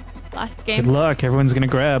last game. Good luck. Everyone's gonna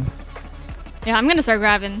grab. Yeah, I'm gonna start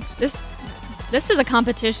grabbing. This is a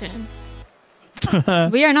competition.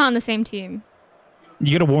 We are not on the same team.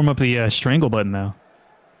 You gotta warm up the strangle button though.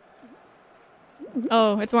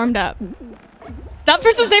 Oh, it's warmed up. That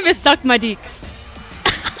person's name is Suck My Deek.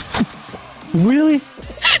 Really?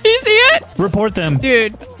 Do you see it? Report them.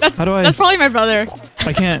 Dude, that's probably my brother.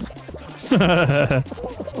 I can't.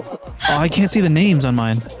 Oh, I can't see the names on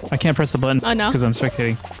mine. I can't press the button. Oh, no. Because I'm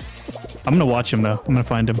spectating. I'm gonna watch him though. I'm gonna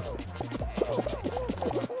find him.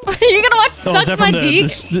 You're gonna watch Oh, is Suck that My from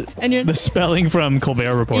Deek? And you're... the spelling from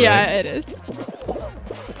Colbert Report? Yeah, right? it is.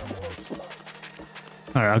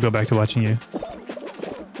 All right, I'll go back to watching you.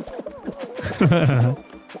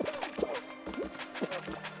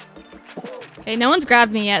 Okay, no one's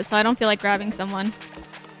grabbed me yet, so I don't feel like grabbing someone.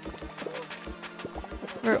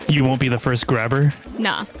 You won't be the first grabber,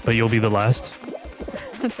 Nah, but you'll be the last.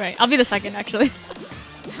 that's right. I'll be the second, actually.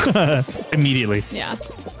 Immediately. Yeah.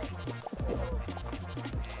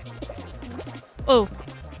 Oh.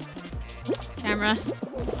 Camera.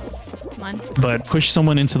 Come on. But push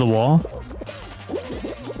someone into the wall.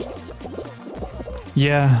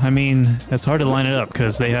 Yeah, I mean, it's hard to line it up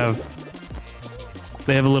because they have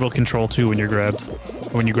a little control too when you're grabbed,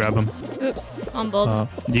 when you grab them. Oops, fumbled.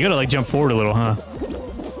 You gotta like jump forward a little, huh?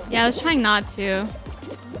 Yeah, I was trying not to.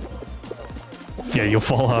 Yeah, you'll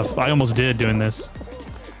fall off. I almost did doing this.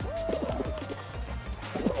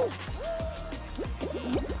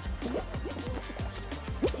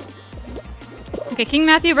 Okay, King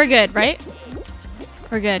Matthew, we're good, right?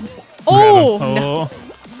 We're good. Oh! No.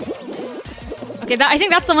 Okay, I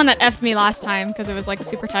think that's the one that effed me last time because it was like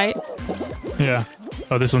super tight. Yeah.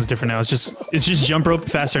 Oh, this one's different now. It's just jump rope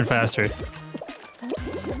faster and faster.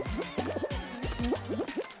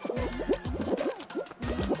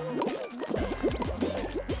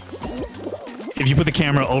 If you put the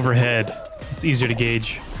camera overhead, it's easier to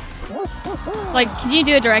gauge. Like, can you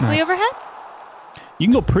do it directly Nice. overhead? You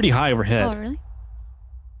can go pretty high overhead. Oh, really?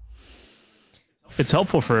 It's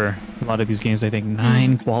helpful for a lot of these games, I think.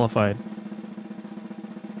 9 qualified.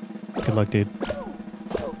 Good luck, dude.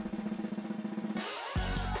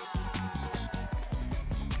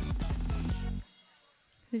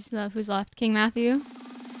 Who's left? King Matthew?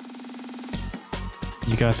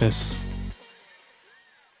 You got this.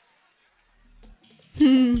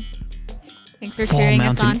 Thanks for Fall cheering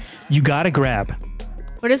us Mountain. on. You gotta grab.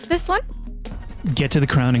 What is this one? Get to the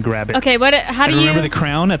crown and grab it. Okay, how do And you... remember, the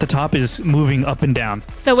crown at the top is moving up and down.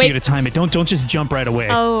 So wait. you gotta time it. Don't just jump right away.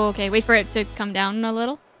 Oh, okay. Wait for it to come down a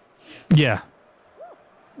little. Yeah.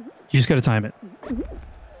 You just gotta time it.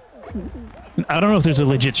 I don't know if there's a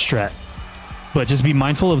legit strat, but just be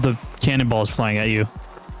mindful of the cannonballs flying at you.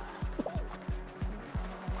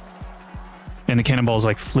 And the cannonball's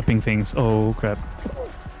like flipping things. Oh, crap.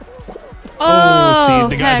 Oh,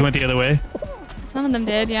 see, the guys heck. went the other way. Some of them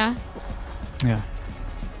did, yeah. Yeah.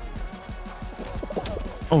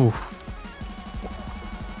 Oh.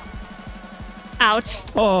 Ouch.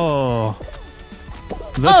 Oh.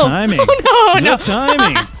 The Oh. timing. Oh, no, The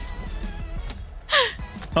timing.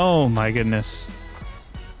 Oh my goodness.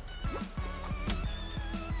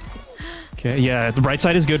 Okay, yeah, the right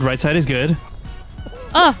side is good. Right side is good.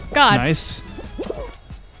 Oh, God. Nice.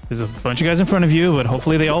 There's a bunch of guys in front of you, but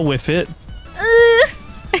hopefully they all whiff it.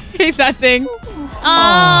 I hate that thing.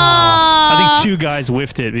 I think 2 guys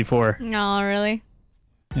whiffed it before. No, really?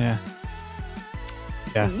 Yeah.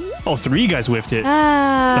 Yeah. Oh, 3 guys whiffed it.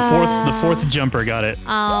 Ah. The fourth jumper got it.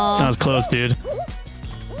 Oh. That was close, dude.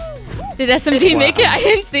 Did SMD make it? I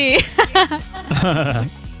didn't see.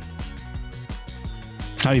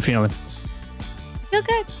 How you feeling? Feel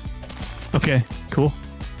good. Okay, cool.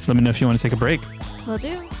 Let me know if you want to take a break. Will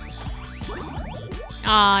do.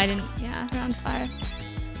 I didn't. Yeah, round 5.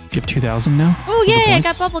 You have 2,000 now? Oh, yay, I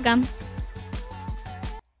got bubblegum.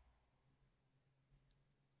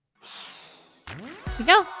 Here we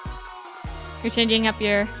go. You're changing up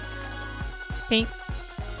your paint.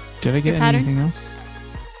 Did I get anything else?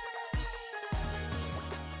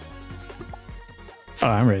 Oh,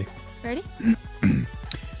 I'm ready. Ready?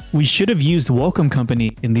 We should have used Welcome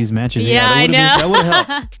Company in these matches. Yeah, I know. That would have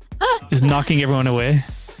helped. Just knocking everyone away.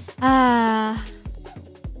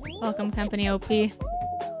 Welcome Company OP.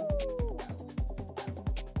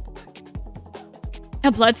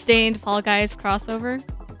 A Bloodstained Fall Guys crossover.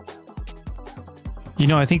 You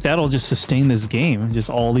know, I think that'll just sustain this game. Just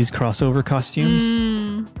all these crossover costumes.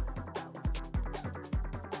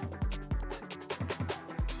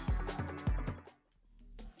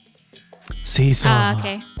 See, so...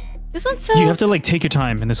 okay. This one's so... You have to, like, take your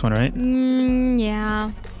time in this one, right?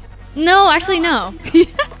 Yeah. No, actually, no.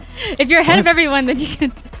 If you're ahead of everyone, then you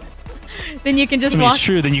can... Then you can just walk... It's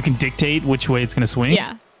true. Then you can dictate which way it's going to swing.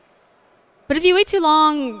 Yeah. But if you wait too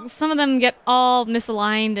long, some of them get all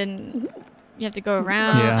misaligned and you have to go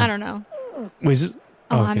around. Yeah. I don't know. Wait, is this...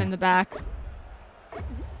 Oh, okay. I'm in the back.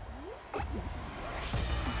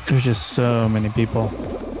 There's just so many people.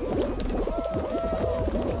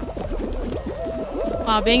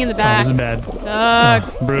 Wow, being in the back. Oh, this is bad.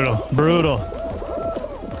 Sucks. Oh, brutal. Brutal.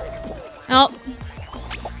 Oh.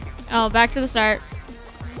 Oh, back to the start.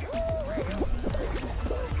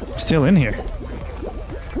 Still in here.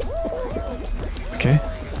 Okay.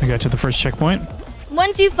 I got to the first checkpoint.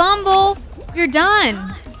 Once you fumble, you're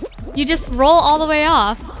done. You just roll all the way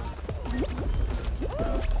off.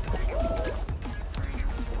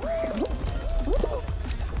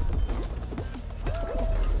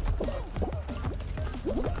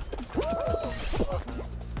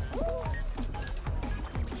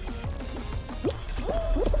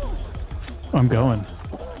 I'm going.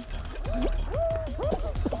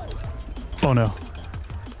 Oh no.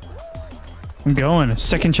 I'm going.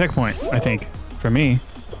 Second checkpoint, I think, for me.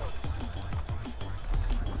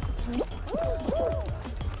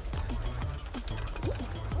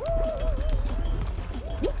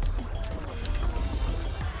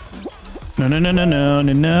 No, no, no, no, no,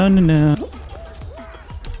 no, no, no, no.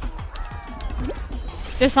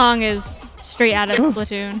 This song is straight out of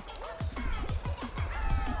Splatoon.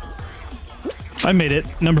 I made it.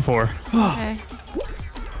 Number 4. Okay.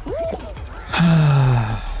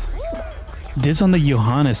 Dibs on the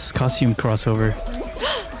Johannes costume crossover.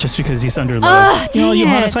 Just because he's under love. Oh, dang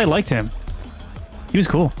Johannes, it. I liked him. He was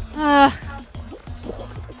cool. Uh,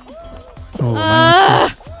 Oh,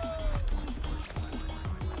 my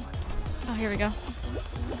oh, here we go.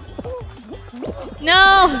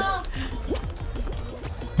 No!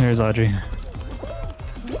 There's Audrey.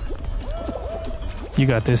 You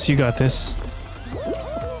got this. You got this.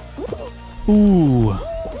 Ooh.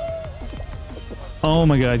 Oh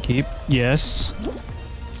my god, keep. Yes.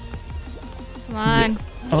 Come on. Yeah.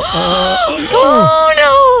 Oh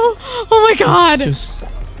no! Oh my god! Just...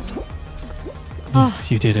 Oh.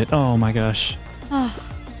 You did it. Oh my gosh. Oh.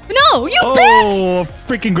 No! You bitch! Oh,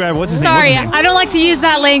 freaking grab. What's his Sorry, name? What's his name? I don't like to use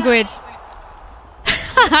that language.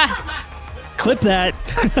 Clip that.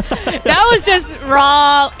 That was just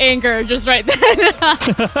raw anger, just right then.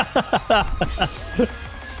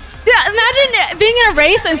 Dude, imagine being in a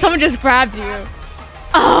race and someone just grabs you.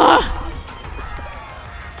 Ugh.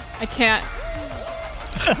 I can't.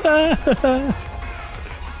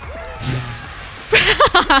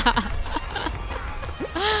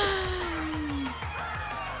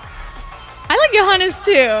 I like Johannes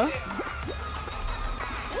too.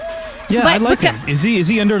 Yeah, But- I like but him. Is he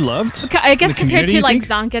underloved? I guess in the compared community, to you like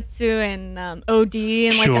think? Zangetsu and OD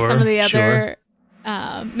and like Sure, some of the sure.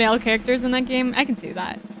 other male characters in that game, I can see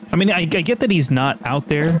that. I mean, I get that he's not out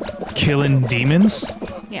there killing demons,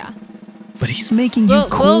 Yeah. but he's making you We'll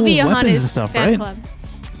cool be weapons Johannes and stuff, fan right? club.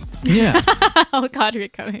 Yeah. Oh God, we're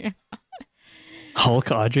coming here.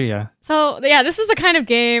 Hulk Audrey, yeah. So yeah, this is the kind of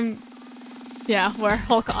game, yeah, where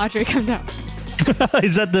Hulk Audrey comes out.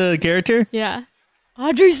 Is that the character? Yeah.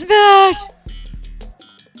 Audrey Smash!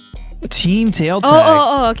 Team tail tag.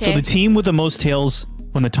 Oh, okay. So the team with the most tails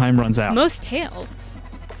when the time runs out. Most tails.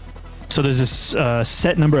 So there's this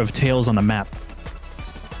set number of tails on the map.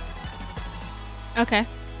 Okay.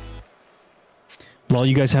 Well,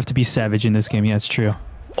 you guys have to be savage in this game. Yeah, it's true.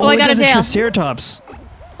 Oh, I that got a guy's tail. Triceratops.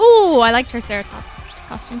 Ooh, I like Triceratops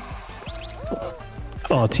costume.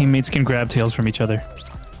 Oh, teammates can grab tails from each other.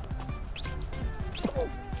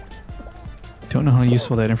 Don't know how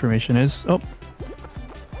useful that information is. Oh,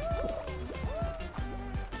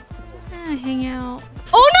 Hang out.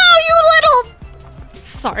 Oh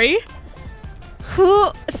sorry.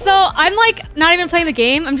 Who? So I'm like not even playing the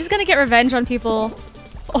game. I'm just gonna get revenge on people.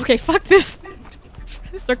 Okay, fuck this.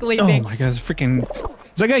 Circling Oh thing. my god, it's freaking...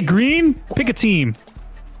 Is that guy green? Pick a team.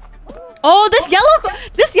 Oh, this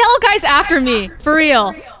yellow guy's after me. For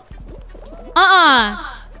real.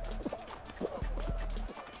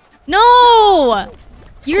 No!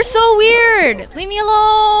 You're so weird. Leave me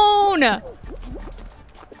alone.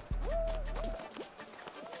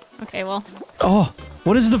 Okay, well. Oh,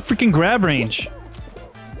 what is the freaking grab range?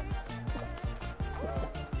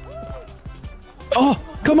 Oh,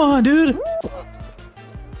 come on, dude.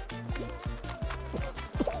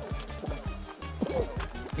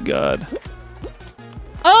 God.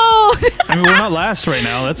 Oh! I mean, we're not last right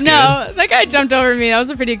now. That's no, good. that guy jumped over me. That was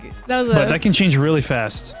a pretty. That was a. But that can change really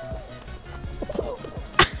fast.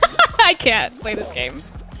 I can't play this game.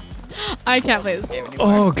 I can't play this game anymore.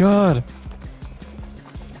 Oh God.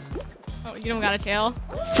 Oh, you don't got a tail?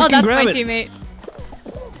 Freaking Oh, that's my grab it. teammate.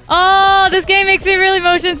 Oh, this game makes me really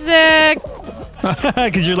motion sick.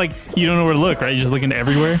 Because you're like, you don't know where to look, right? You're just looking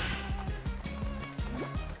everywhere.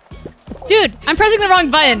 Dude, I'm pressing the wrong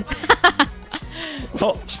button.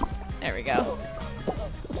 Oh. There we go.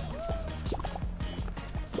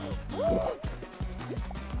 All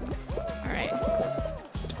right.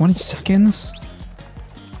 20 seconds?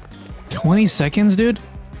 20 seconds, dude?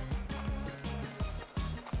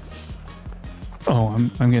 Oh,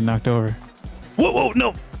 I'm getting knocked over. Whoa, whoa,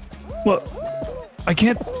 no! What? I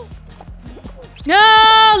can't...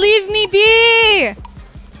 No, leave me be.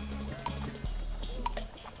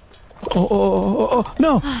 Oh,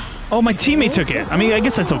 no! Oh, my teammate took it. I mean, I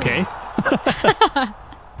guess that's okay.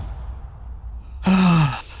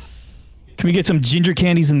 Can we get some ginger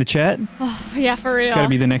candies in the chat? Oh, yeah, for real. It's gotta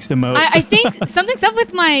be the next emote. I think something's up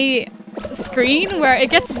with my screen where it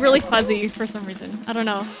gets really fuzzy for some reason. I don't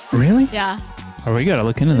know. Really? Yeah. Oh, we gotta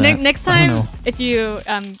look into that. Next I don't time, know. if you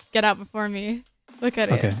get out before me, look at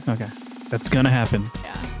it. Okay. That's gonna happen.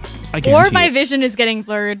 Yeah. I guarantee Or my it. vision is getting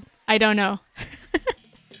blurred. I don't know.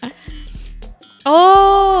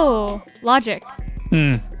 Oh, logic.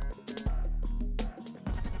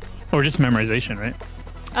 Or just memorization, right?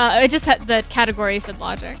 It just had the category said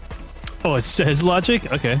logic. Oh, it says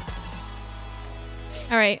logic? Okay.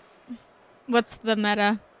 All right. What's the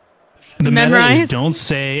meta? The meta Memorize? is don't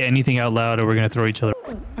say anything out loud or we're gonna throw each other.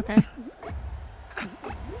 Okay.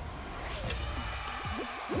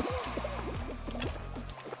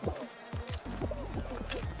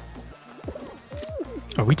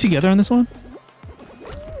 Are we together on this one?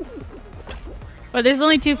 But there's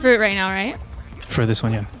only 2 fruit right now, right? For this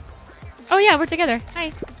one, yeah. Oh yeah, we're together.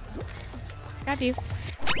 Hi. Grab you.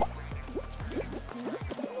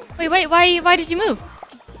 Wait, why did you move?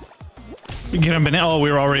 You get on banana. Oh,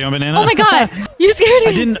 we were already on banana. Oh my god! You scared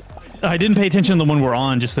me! I didn't pay attention to the one we're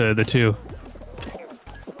on, just the two.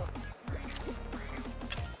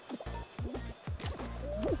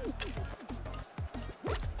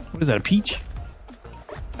 What is that, a peach?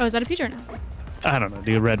 Oh, is that a peach or no? I don't know,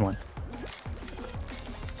 dude, a red one.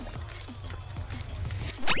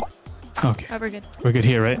 Okay. Oh, we're good. We're good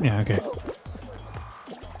here, right? Yeah, okay.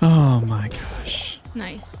 Oh my gosh.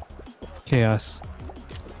 Nice. Chaos.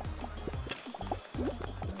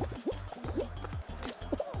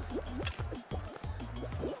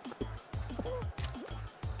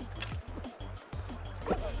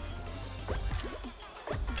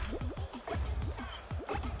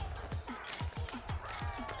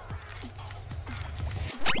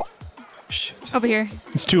 Shit. Over here.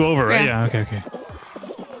 It's 2 over, right? Yeah. Yeah, okay.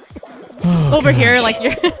 Oh, Over here, gosh. like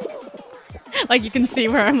you're... like you can see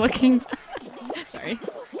where I'm looking. Sorry.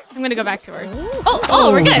 I'm gonna go back to ours. Oh,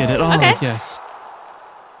 we're we good. did it. Oh, okay. yes.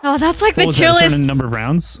 Oh, that's like What the was that, a certain chillest number of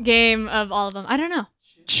rounds? game of all of them. I don't know.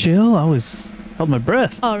 Chill? I was... held my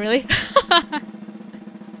breath. Oh, really?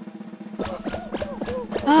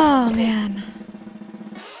 Oh, man.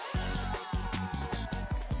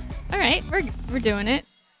 All right, we're doing it.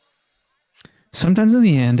 Sometimes in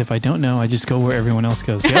the end, if I don't know, I just go where everyone else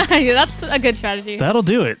goes. Yep. Yeah, that's a good strategy. That'll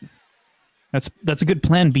do it. That's a good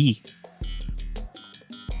plan B.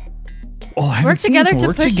 Oh, I haven't Work seen together this to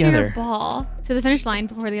one. Work push together. your ball to the finish line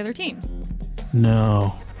before the other teams.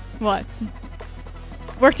 No. What?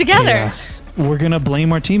 Work together. Chaos. We're gonna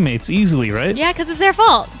blame our teammates easily, right? Yeah, because it's their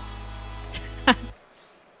fault. I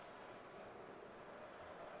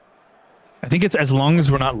think it's as long as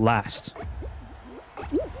we're not last.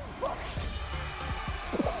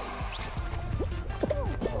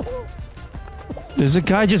 There's a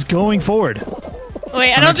guy just going forward.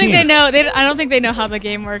 Wait, I On don't our think team. they know. I don't think they know how the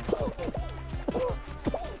game works.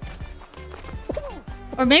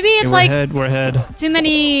 Or maybe it's we're like ahead. We're ahead. too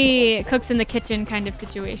many cooks in the kitchen kind of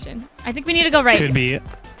situation. I think we need to go right. Could be.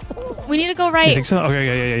 We need to go right. You think so?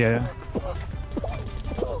 Okay, yeah.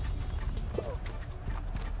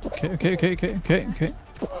 Okay.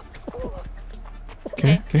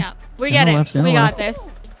 Okay. Yeah, we get it. We got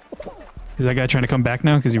this. Is that guy trying to come back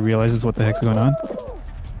now because he realizes what the heck's going on?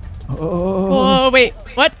 Oh. Whoa, wait.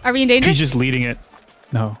 What? Are we in danger? He's just leading it.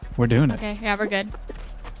 No, we're doing it. Okay, yeah, we're good.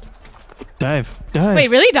 Dive. Wait,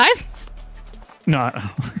 really? Dive? No.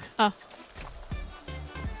 Oh.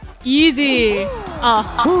 Easy.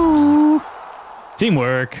 Oh.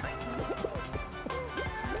 Teamwork.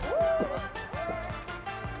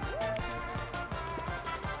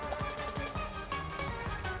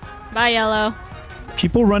 Bye, yellow.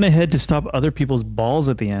 People run ahead to stop other people's balls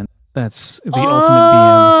at the end. That's the ultimate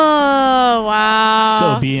Oh, wow. BM.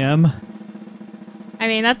 So BM. I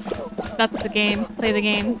mean, that's the game. Play the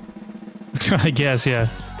game. I guess, yeah.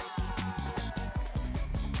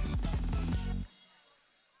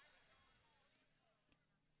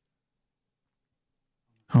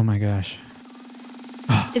 Oh my gosh.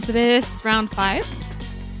 Is this round 5?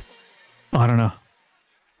 Oh, I don't know.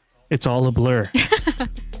 It's all a blur.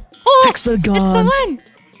 Oh, Hexagon. it's the one.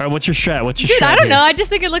 All right, what's your strat? What's your Dude, strat I don't here? know. I just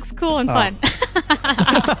think it looks cool and fun.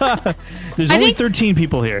 There's only 13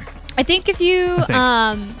 people here. I think if you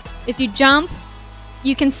jump,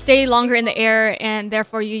 you can stay longer in the air, and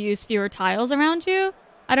therefore you use fewer tiles around you.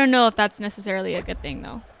 I don't know if that's necessarily a good thing,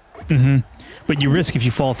 though. Mm-hmm. But you risk if you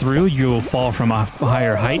fall through, you'll fall from a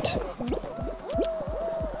higher height.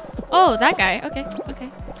 Oh, that guy. Okay.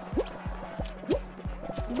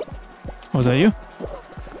 Oh, was that you?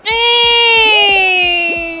 Hey!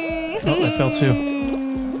 Oh, I fell too.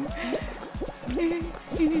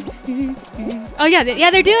 Oh yeah,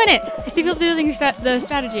 they're doing it. I see people doing the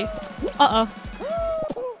strategy. Uh-oh.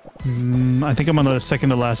 I think I'm on the second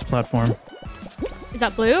to last platform. Is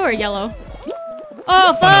that blue or yellow?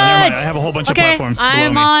 Oh, fudge! Oh, no, never mind. I have a whole bunch of platforms below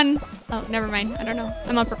I'm me. on... Oh, never mind. I don't know.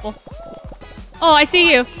 I'm on purple. Oh, I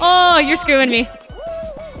see you. Oh, you're screwing me.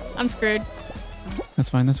 I'm screwed. That's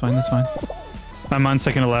fine. I'm on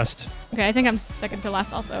second to last. Okay, I think I'm second to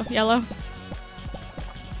last also. Yellow.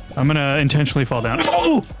 I'm gonna intentionally fall down.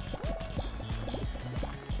 Oh!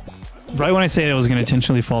 Right when I say I was gonna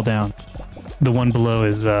intentionally fall down, the one below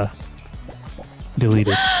is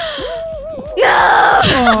deleted. No!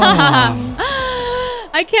 Oh.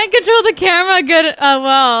 I can't control the camera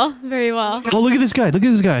very well. Oh, look at this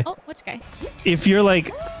guy. Oh, which guy? If you're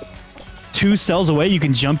like 2 cells away, you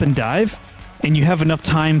can jump and dive, and you have enough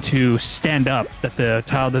time to stand up that the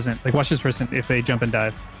tile doesn't... Like, watch this person if they jump and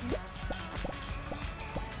dive.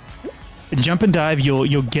 Jump and dive,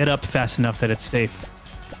 you'll get up fast enough that it's safe.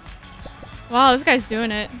 Wow, this guy's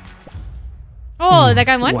doing it. Oh, that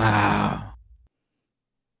guy won? Wow.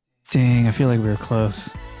 Dang, I feel like we were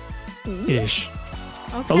close. Ish.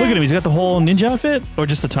 Okay. Oh, look at him. He's got the whole ninja outfit? Or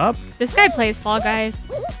just the top? This guy plays Fall Guys.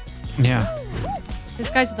 Yeah. This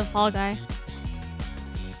guy's the Fall Guy.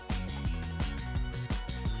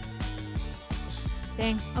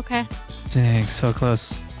 Dang, okay. Dang, so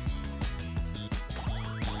close.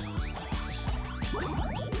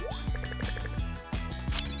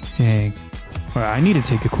 Dang. All right, I need to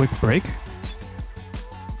take a quick break.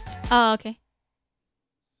 Oh, okay.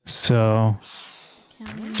 So, do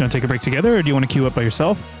you want to take a break together, or do you want to queue up by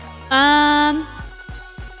yourself?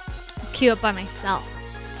 Queue up by myself.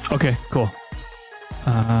 Okay, cool.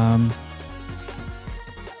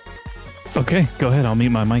 Okay, go ahead. I'll mute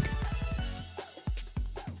my mic.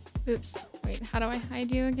 Oops. Wait, how do I hide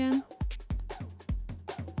you again?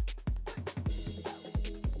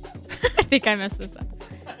 I think I messed this up.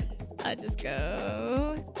 I'll just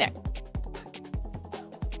go there.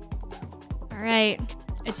 All right.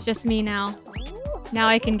 It's just me now. Now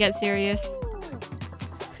I can get serious.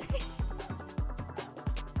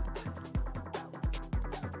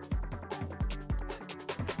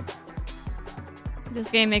 This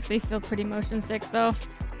game makes me feel pretty motion sick, though.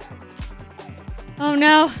 Oh,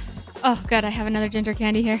 no. Oh, good. I have another ginger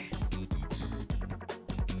candy here.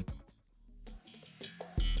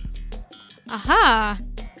 Aha!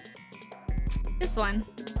 This one.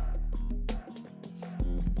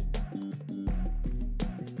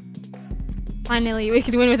 Finally, we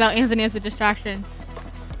could win without Anthony as a distraction.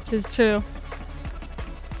 Which is true.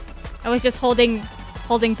 I was just holding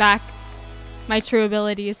back my true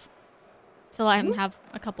abilities to let him have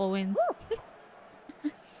a couple wins.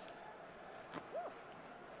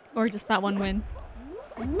 Or just that one win.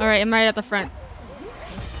 Alright, I'm right at the front.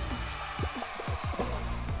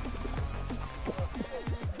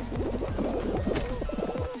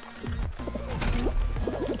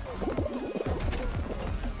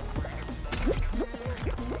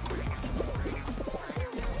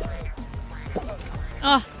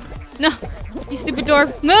 Oh, no. You stupid door.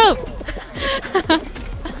 Move!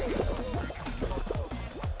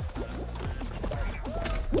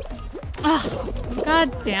 Oh,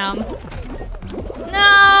 god damn.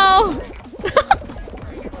 No!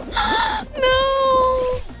 No!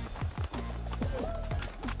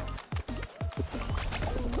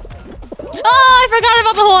 Oh, I forgot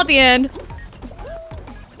about the hole at the end.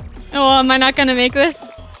 Oh, am I not gonna make this?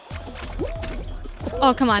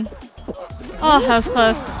 Oh, come on. Oh, that was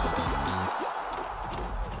close.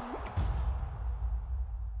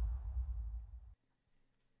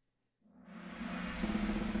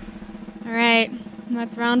 All right,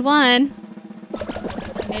 that's round 1.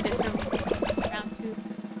 Made it to round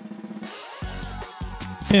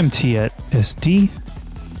 2. MT at SD.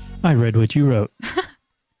 I read what you wrote.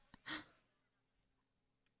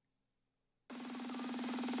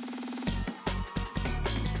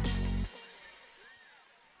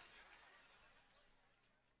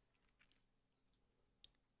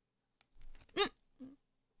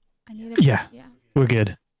 I need a Yeah, yeah. we're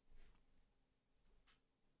good.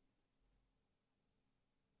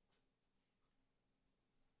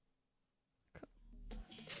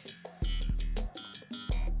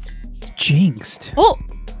 Jinxed. Oh,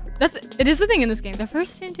 it is the thing in this game. The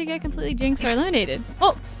first team to get completely jinxed are eliminated.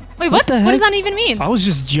 Oh, wait, what? the heck? What does that even mean? I was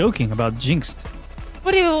just joking about jinxed.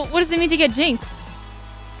 What does it mean to get jinxed?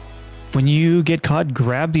 When you get caught,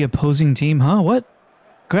 grab the opposing team, huh? What?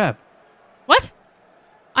 Grab. What?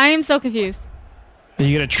 I am so confused. Are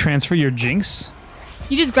you gonna transfer your jinx?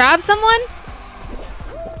 You just grab someone?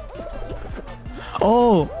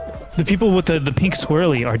 Oh, the people with the pink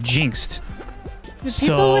swirly are jinxed. The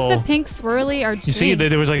people with the pink swirly are jinxed. You see,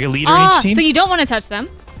 there was like a leader in each team. So you don't want to touch them?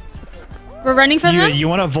 We're running from them? You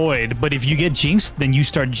want to avoid, but if you get jinxed, then you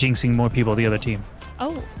start jinxing more people, the other team.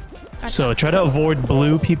 Oh. Gotcha. So try to avoid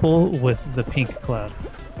blue people with the pink cloud.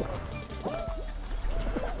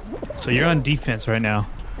 So you're on defense right now.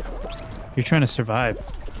 You're trying to survive.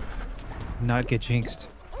 Not get jinxed.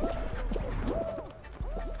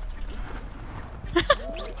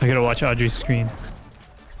 I gotta watch Audrey's screen.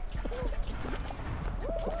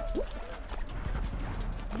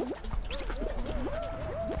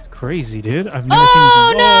 It's crazy, dude. I've never seen this.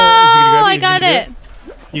 Oh, no! I got it.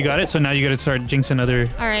 You got it? So now you gotta start jinxing other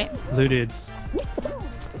All right. blue dudes.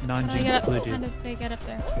 Non-jinxed blue How dudes. do they get up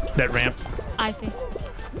there? That ramp. I see.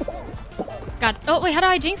 God. Oh, wait, how do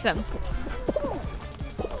I jinx them?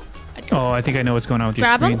 Oh, I think I know what's going on with your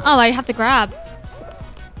Grab screen. them? Oh, I have to grab.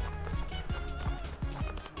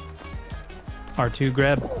 R2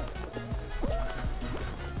 grab.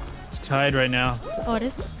 It's tied right now. Oh, it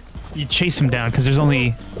is? You chase him down because there's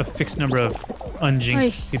only a fixed number of unjinxed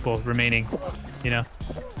Oish. people remaining. You know?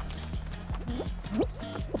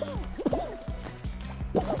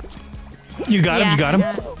 You got him? Yeah, You got him?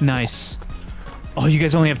 I got Nice. Oh, you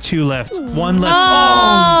guys only have 2 left. 1 left.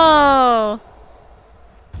 Oh!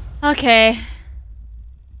 Okay.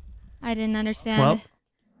 I didn't understand. Well.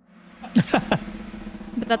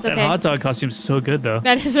 But that's That okay. hot dog costume's so good, though.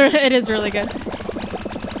 It is really good.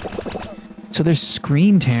 So there's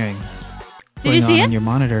screen tearing. Did you see it? On your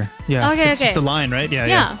monitor. Yeah. Okay, it's just a line, right? Yeah.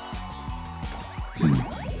 Yeah.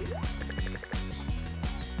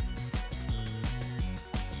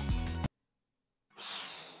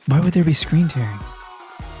 Why would there be screen tearing?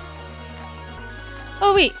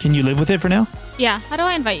 Oh, wait. Can you live with it for now? Yeah. How do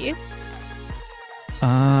I invite you?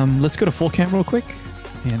 Let's go to full camp real quick,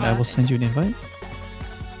 and I will send you an invite.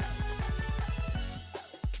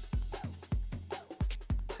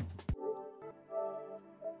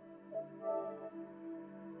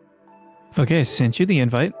 Okay, sent you the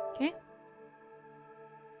invite. Okay.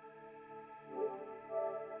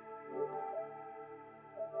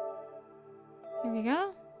 Here we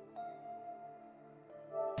go.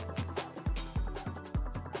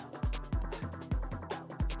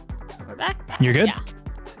 We're back. You're good? Yeah.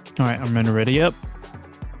 All right, I'm gonna ready up.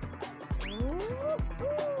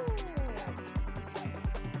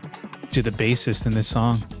 Do the bassist in this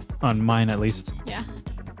song, on mine at least. Yeah.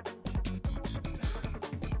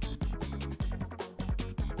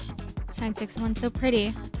 Shine 6-1, so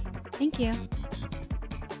pretty. Thank you.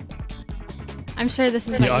 I'm sure this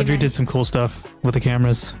is. Yeah, Audrey did some cool stuff with the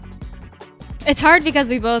cameras. It's hard because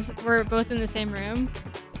we're both in the same room,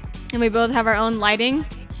 and we both have our own lighting,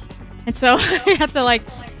 and so we have to like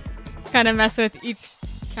kind of mess with each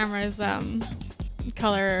camera's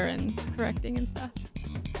color and correcting and stuff.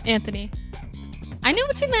 Anthony, I knew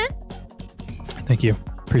what you meant. Thank you.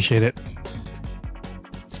 Appreciate it.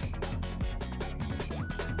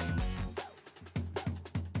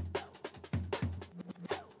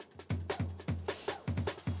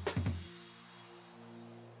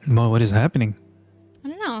 Mo, what is happening? I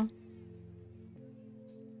don't know.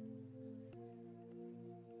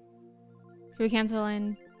 Should we cancel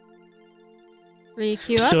and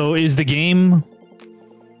re-queue up? So is the game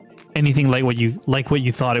anything like what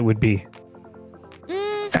you thought it would be?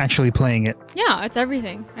 Actually playing it. Yeah, it's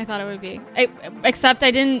everything I thought it would be. Except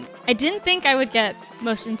I didn't think I would get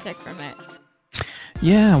motion sick from it.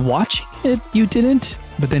 Yeah, watching it, you didn't.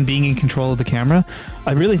 But then being in control of the camera,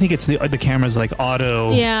 I really think it's the camera's like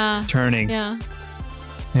auto turning. Yeah.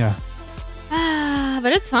 Yeah.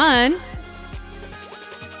 But it's fun.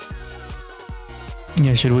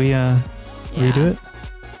 Yeah, should we redo it?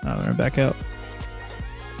 Oh, we're back out.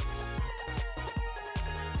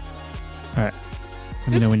 All right.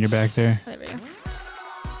 Let me know when you're back there. There we go.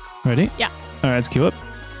 Ready? Yeah. All right, let's queue up.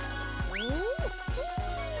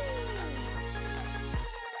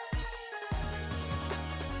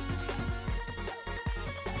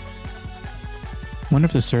 Wonder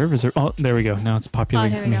if the servers are... Oh, there we go. Now it's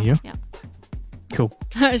populating for me. You? Yeah. Cool.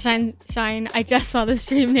 Shine. I just saw the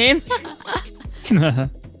stream name.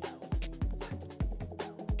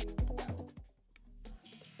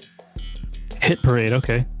 Hit Parade.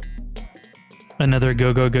 Okay. Another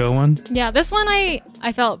go, go, go one? Yeah, this one I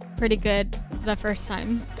felt pretty good the first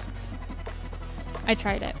time I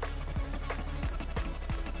tried it.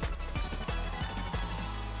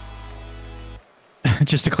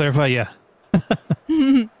 Just to clarify, yeah.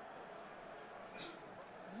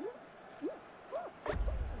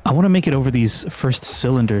 I want to make it over these first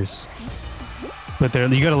cylinders. But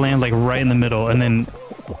you gotta land like right in the middle and then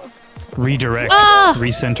redirect,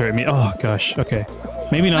 recenter it. Oh gosh, okay.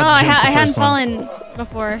 Maybe not. Oh, jump I the hadn't first one. fallen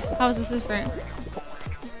before. How is this different?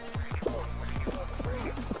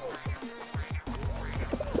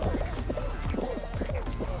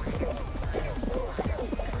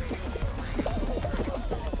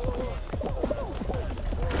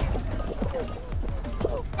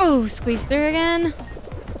 Oh, squeeze through again.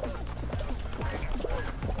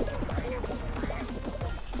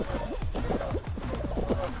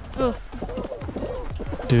 Oh.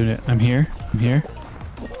 Doing it. I'm here. I'm here.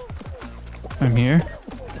 I'm here.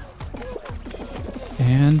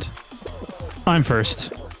 And I'm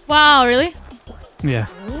first. Wow, really? Yeah.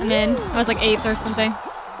 I'm in. I was like 8th or something.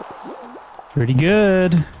 Pretty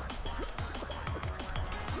good.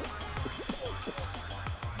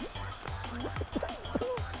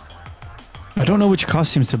 I don't know which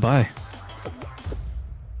costumes to buy.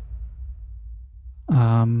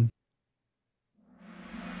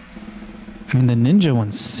 I mean, the ninja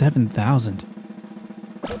one's 7,000.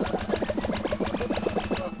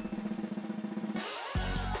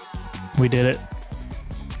 We did it.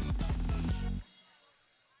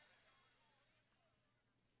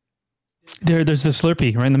 There's the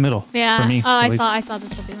Slurpee right in the middle. Yeah. For me, oh, I saw the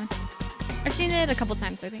Slurpee one. I've seen it a couple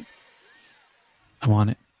times, I think. I want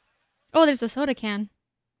it. Oh, there's the soda can.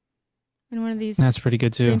 In one of these. That's pretty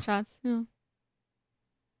good too. Screenshots. Yeah.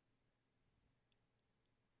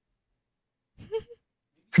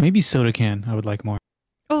 Maybe soda can. I would like more.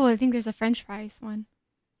 Oh, I think there's a French fries one.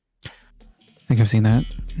 I think I've seen that.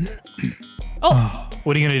 Oh.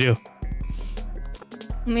 What are you gonna do?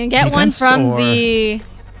 I'm gonna get one from the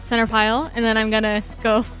center pile, and then I'm gonna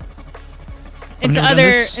go into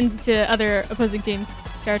other opposing teams'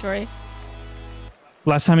 territory.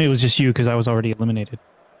 Last time it was just you because I was already eliminated.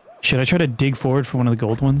 Should I try to dig forward for one of the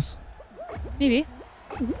gold ones? Maybe.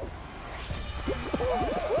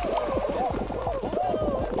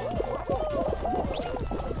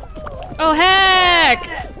 Oh, heck!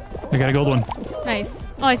 I got a gold one. Nice.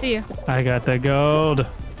 Oh, I see you. I got the gold.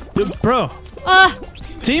 Bro! Ah!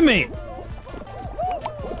 Teammate!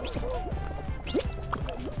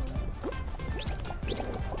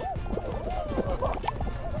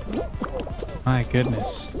 My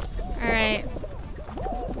goodness. Alright.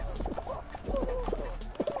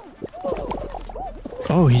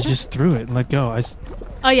 Oh, he just threw it. Let go.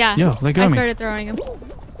 Oh, yeah. Yo, let go I of me. started throwing him.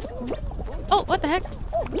 Oh, what the heck?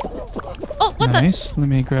 Oh, what Nice. Let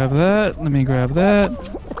me grab that. Let me grab that.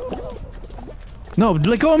 No,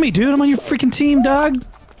 let go of me, dude. I'm on your freaking team, dog.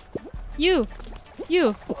 You.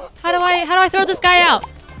 How do I throw this guy out?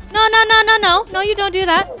 No. No, you don't do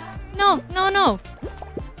that. No. No,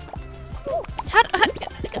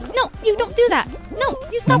 you don't do that. No,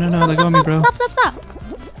 you stop. No, Stop, let go of me, bro. Stop.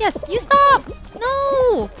 Yes, you stop.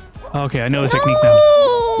 No. Okay, I know the technique now.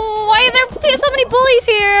 Why are there so many bullies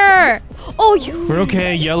here? Oh, you. We're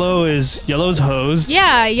okay. Yellow's hosed.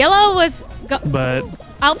 Yeah, yellow was but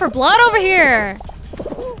out for blood over here.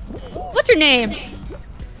 What's your name?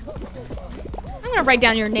 I'm gonna write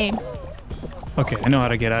down your name. okay, I know how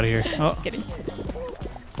to get out of here. Oh, Just kidding.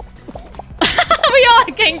 We all I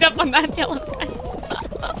ganged up on that yellow guy.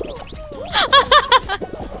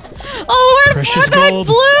 Oh, we're Precious back gold.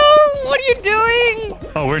 blue! What are you doing?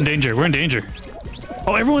 Oh, we're in danger. We're in danger.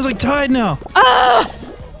 Oh, everyone's like tied now. Ah!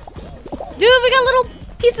 Dude, we got little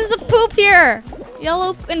pieces of poop here.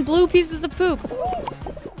 Yellow and blue pieces of poop.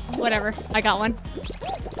 Whatever, I got one.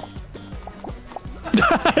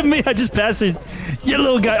 I just passed it.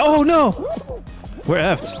 Yellow guy. Oh no. We're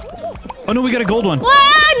effed. Oh no, we got a gold one.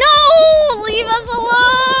 Ah, no! Leave us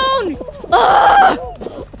alone! Ah!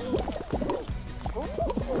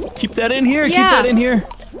 Keep that in here. Yeah. Keep that in here.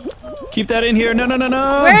 Keep that in here. No, no, no,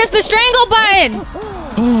 no. Where's the strangle button?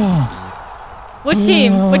 Which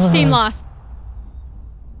team? Which team lost?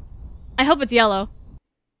 I hope it's yellow.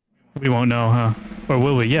 We won't know, huh? Or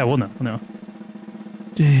will we? Yeah, we'll know. We'll know.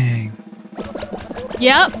 Dang.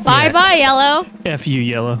 Yep. Bye-bye, yellow. F you,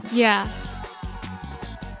 yellow. Yeah.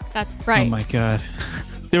 That's right. Oh my god.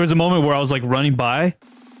 There was a moment where I was like running by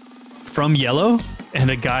from yellow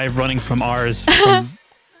and a guy running from ours. From,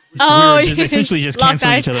 so Oh, we were just essentially just locked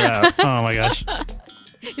canceling eyes. each other out. Oh my gosh.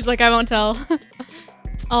 He's like, I won't tell.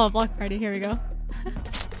 Oh, block party. Here we go.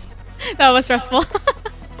 That was stressful.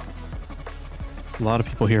 A lot of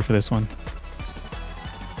people here for this one.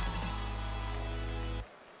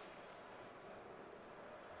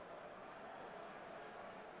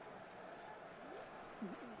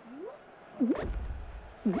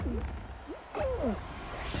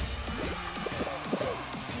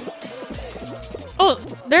 Oh,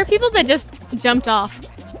 there are people that just jumped off.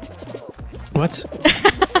 What?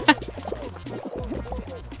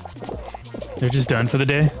 They're just done for the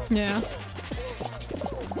day? Yeah.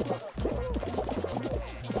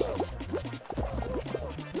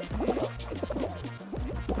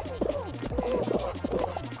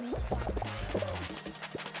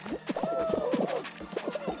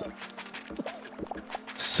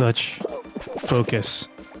 Such focus.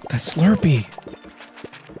 That's Slurpee.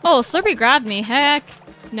 Oh, Slurpee grabbed me. Heck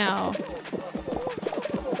no.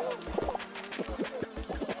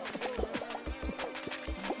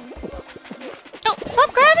 Oh,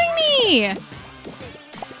 stop grabbing me!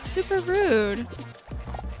 Super rude.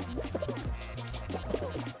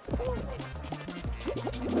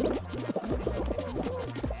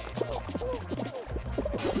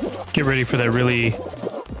 Get ready for that really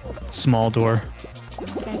small door.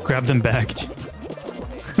 Okay. Grab them back.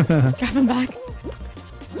 Grab him back.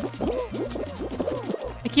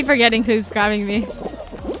 I keep forgetting who's grabbing me.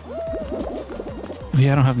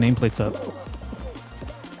 Yeah, I don't have nameplates up.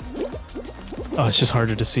 Oh, it's just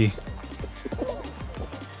harder to see.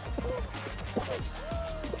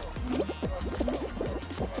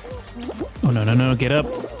 Oh, no, no, no, get up.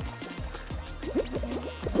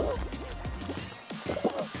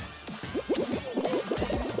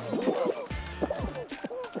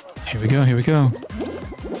 Here we go, here we go.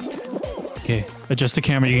 Okay, adjust the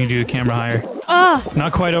camera, you can do the camera higher. Oh,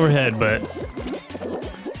 Not quite overhead, but...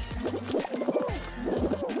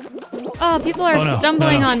 oh, people are Oh, no,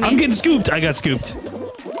 stumbling no, no. on me. I'm getting scooped! I got scooped.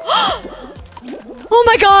 Oh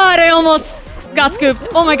my god, I almost got scooped.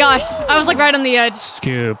 Oh my gosh, I was like right on the edge.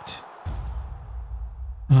 Scooped.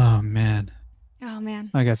 Oh, man. Oh man,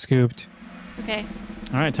 I got scooped. okay.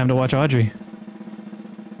 All right, time to watch Audrey.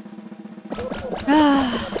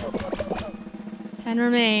 10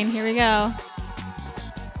 remain, here we go.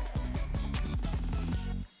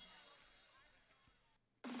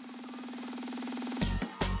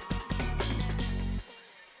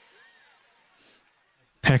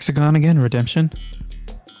 Hexagon again, redemption.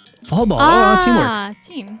 Volleyball. Oh, teamwork.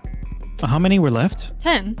 Team. How many were left?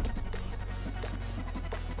 10.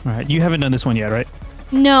 All right, you haven't done this one yet, right?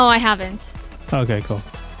 No, I haven't. Okay, cool.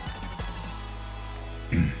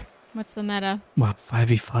 What's the meta? Wow,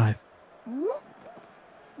 5v5.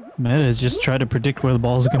 Meta is just try to predict where the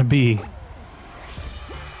ball's gonna be.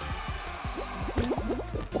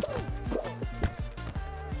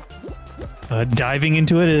 Diving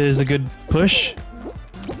into it is a good push.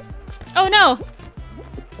 Oh no!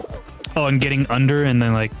 Oh, and getting under and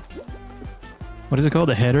then like, what is it called?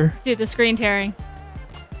 A header? Dude, the screen tearing.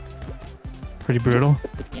 Pretty brutal.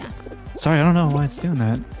 Yeah. Sorry, I don't know why it's doing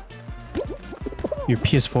that. Your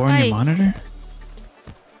PS4 on Hi. your monitor?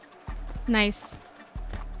 Nice.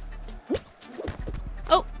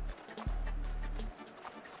 Oh!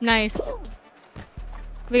 Nice.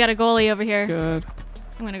 We got a goalie over here. Good.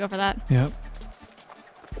 I'm gonna go for that. Yep.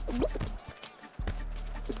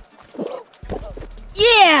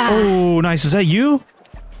 Yeah! Oh, nice. Was that you?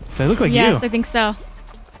 They look like Yes, you. I think so.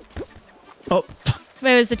 Oh.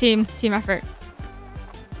 But it was a team effort.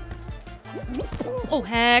 Oh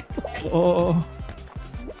heck. Oh.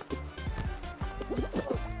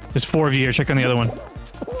 There's 4 of you here. Check on the other one.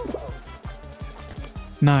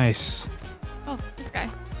 Nice. Oh, this guy.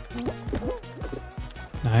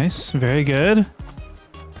 Nice. Very good.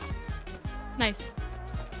 Nice.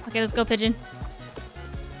 Okay, let's go, pigeon.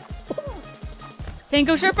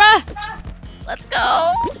 Tango Sherpa! Let's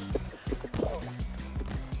go!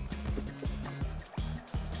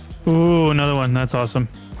 Ooh, another one. That's awesome.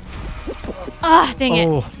 Ah, dang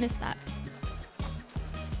Oh. it. Missed that.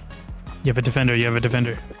 You have a defender. You have a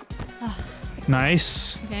defender. Ah.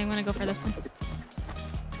 Nice. Okay, I'm gonna go for this one.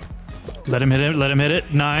 Let him hit it. Let him hit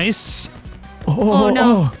it. Nice. Oh,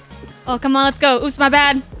 no. Oh, come on, let's go. Oops, my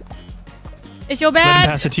bad. It's your Let him bad.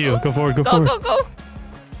 pass it to you. Go forward. Go Go, forward. go, go.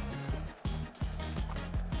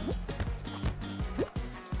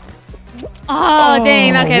 Oh,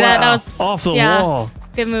 dang. Okay, that wow. was off the yeah. wall.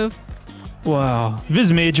 good move. Wow.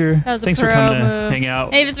 Viz Major. That was a Thanks for pro coming to move. hang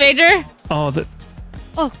out. Hey, Miss Major. Oh,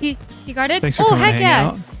 Oh, he guarded? thanks for Oh, coming heck to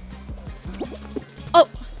hang yes. out. Oh.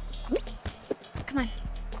 Come on.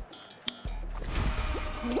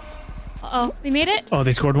 Uh-oh. We made it? Oh,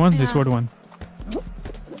 they scored one? Yeah. They scored one.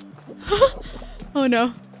 Oh,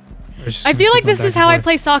 no. Just I feel like going this back is and how I forth.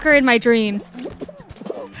 play soccer in my dreams.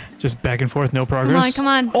 Just back and forth, no progress. Come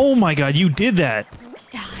on. Oh my god, you did that.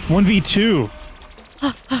 Yeah. 1v2.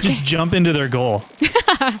 Oh, okay. Just jump into their goal.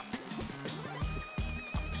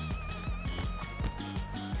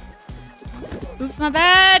 Oops, my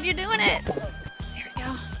bad. You're doing it. There we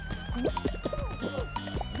go.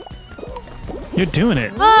 You're doing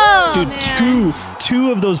it. Oh, Dude, man.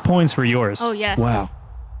 two of those points were yours. Oh, yes. Wow.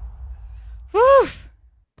 Whew.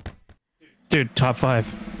 Dude, top 5.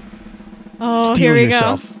 Oh, Steel here we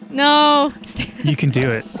yourself. go. No. You can do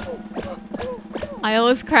it. I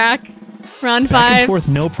always crack. Round Back and 5. forth,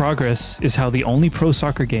 no progress is how the only pro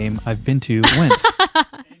soccer game I've been to went.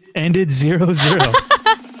 Ended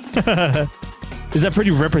 0-0. Is that pretty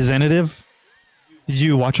representative? Did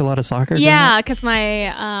you watch a lot of soccer? growing Yeah, up? because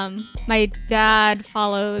my dad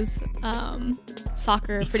follows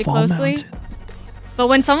soccer pretty Fall closely. Mountain. But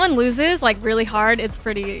when someone loses like really hard, it's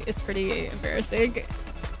pretty embarrassing.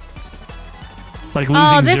 Like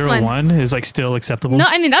Oh, losing this one. 0-1 is like still acceptable. No,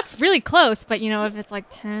 I mean that's really close, but you know if it's like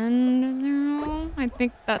 10-0, I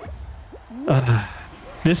think that's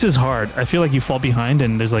This is hard. I feel like you fall behind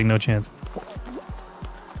and there's like no chance.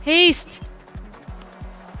 haste.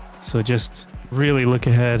 So just really look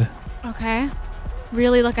ahead. Okay.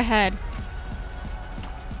 Really look ahead.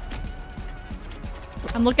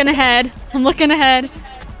 I'm looking ahead. I'm looking ahead.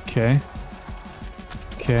 Okay.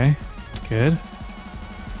 Okay. Good.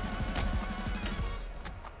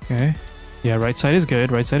 Okay. Yeah, right side is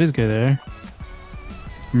good. Right side is good there.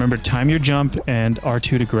 Remember, time your jump and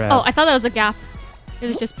R2 to grab. Oh, I thought that was a gap. It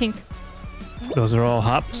was just pink. Those are all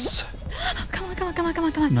hops. Come on, come on, come on, come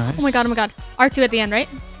on, come on. Nice. Oh my god, oh my god. R2 at the end, right?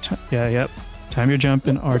 Yeah, yep. Time your jump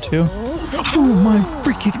in R2. Oh my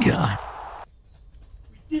freaking god.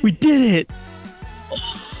 We did it.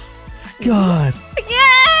 God.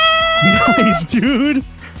 Yeah! Nice, dude.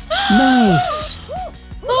 Nice.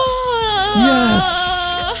 Yes.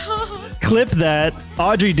 Clip that.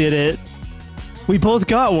 Audrey did it. We both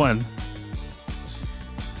got one.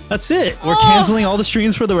 That's it. We're canceling all the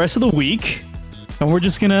streams for the rest of the week. And we're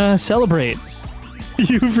just gonna celebrate.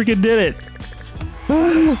 You freaking did it.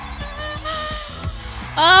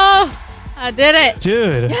 Oh, I did it.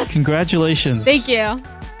 Dude, Yes. congratulations. Thank you.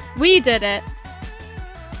 We did it.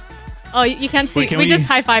 Oh, you can't see. Wait, can we we- just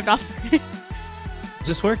high-fived off screen. Does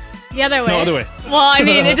this work? The other way. No, other way. Well, I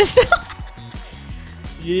mean, it just...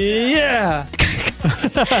 Yeah.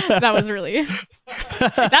 that was really...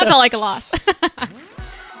 that felt like a loss.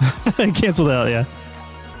 Canceled out, yeah.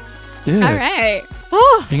 Dude, All right. Whew.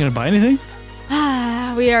 are you gonna buy anything?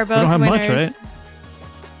 We are both We don't have winners. much, right?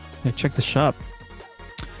 Yeah, check the shop.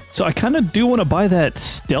 So I kind of do want to buy that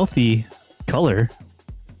stealthy color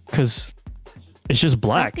because it's just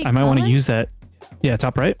black. Stealthy I might want to color? use that. Yeah,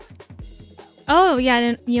 top right. Oh,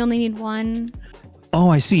 yeah, you only need one. Oh,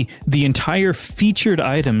 I see. The entire featured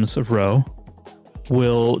items row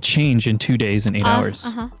will change in 2 days and 8 hours.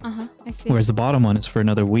 I see. Whereas the bottom one is for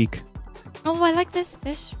another week. Oh, I like this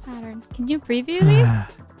fish pattern. Can you preview these?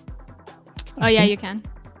 Oh, yeah, you can.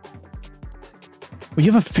 Well,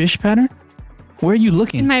 you have a fish pattern? Where are you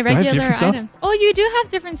looking? In my Do I have regular different stuff? items. Oh, you do have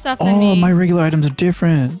different stuff than Oh, me. my regular items are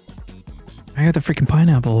different. I got the freaking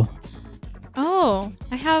pineapple. Oh,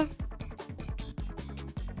 I have,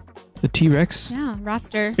 The T-Rex. yeah,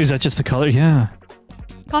 raptor. Is that just the color? Yeah.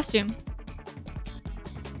 Costume.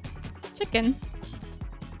 Chicken.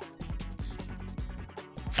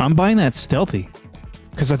 I'm buying that stealthy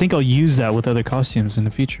because I think I'll use that with other costumes in the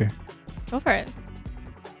future. Go for it.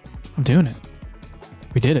 I'm doing it.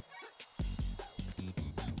 We did it.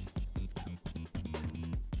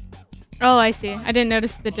 Oh, I see. I didn't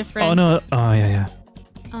notice the different. Oh no! Oh yeah.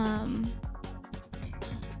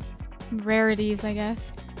 Rarities, I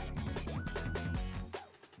guess.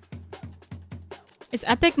 Is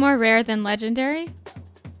epic more rare than legendary?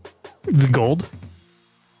 The gold?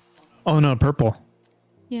 Oh no, purple.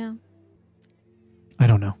 Yeah. I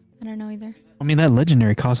don't know. I don't know either. I mean, that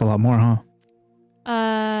legendary costs a lot more, huh?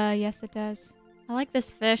 Yes, it does. I like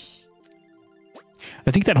this fish.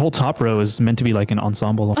 I think that whole top row is meant to be like an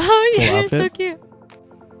ensemble. Oh, yeah, it's outfit. so cute.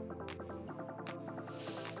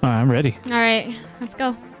 All right, I'm ready. All right, let's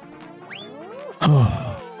go.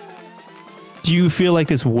 Do you feel like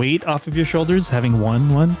this weight off of your shoulders having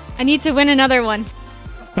won one? I need to win another one.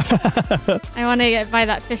 I want to get by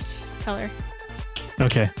that fish color.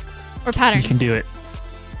 Okay. Or pattern. You can do it.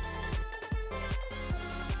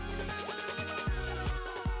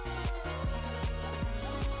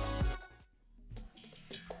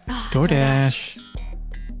 Oh, DoorDash.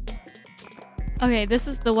 Okay, this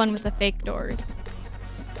is the one with the fake doors.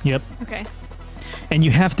 Yep. Okay. And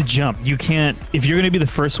you have to jump. You can't, if you're going to be the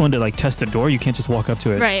first one to like test the door, you can't just walk up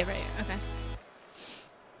to it. Right, okay.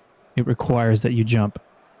 It requires that you jump.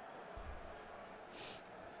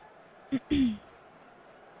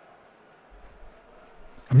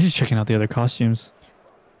 I'm just checking out the other costumes.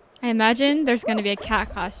 I imagine there's going to be a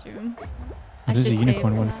cat costume. I There's a should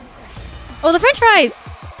unicorn save one. that. Oh, the french fries!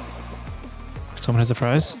 Someone has the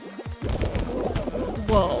fries?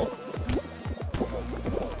 Whoa.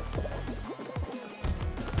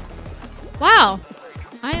 Wow.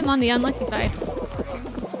 I am on the unlucky side.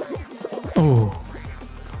 Oh.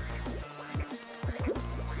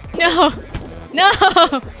 No. No.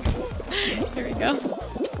 Here we go.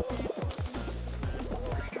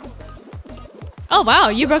 Oh, wow.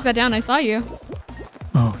 You broke that down. I saw you.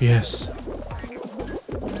 Oh, yes.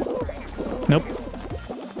 Nope.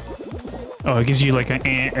 Oh, it gives you like an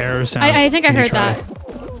arrow sound. I think I when you heard try.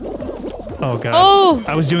 that. Oh, God. Oh.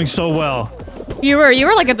 I was doing so well. You were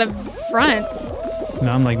like at the front.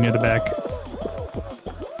 Now I'm like near the back.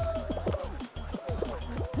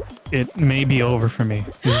 It may be over for me.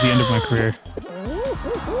 This is the end of my career.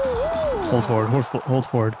 Hold forward, hold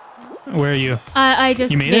forward. Where are you? I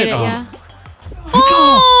just You made made it? it, Oh. yeah.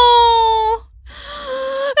 Oh!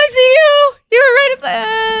 I see you! You were right at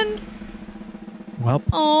the end! Well,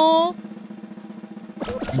 Oh.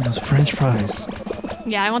 those french fries.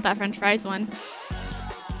 Yeah, I want that french fries one.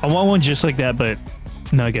 I want one just like that, but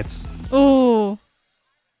nuggets. Ooh.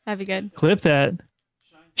 That'd be good. Clip that.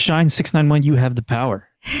 Shine 691, you have the power.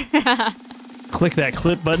 Click that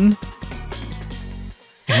clip button.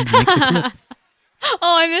 And make the clip.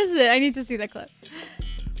 Oh, I missed it. I need to see that clip.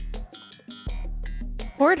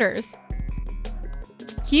 Hoarders.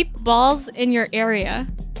 Keep balls in your area.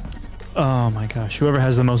 Oh my gosh. Whoever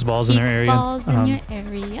has the most balls in Keep their area. balls in your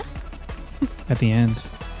area. At the end.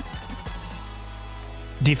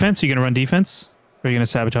 Defense? You gonna run defense? Or are you gonna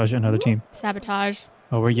sabotage another team? Sabotage.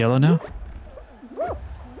 Oh, we're yellow now?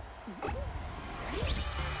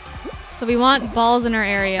 So we want balls in our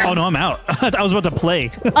area. Oh no, I'm out. I was about to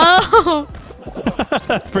play. Oh!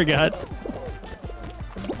 Forgot.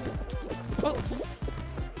 Oops.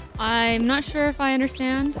 I'm not sure if I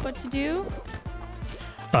understand what to do.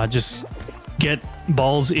 Just get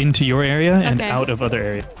balls into your area and Okay. out of other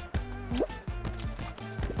areas.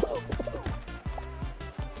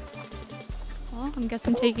 Well, I guess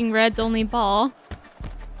I'm taking red's only ball.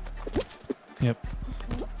 Yep.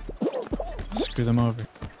 Screw them over.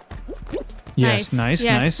 Yes, nice,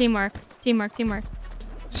 yes, nice. Teamwork. Teamwork, teamwork.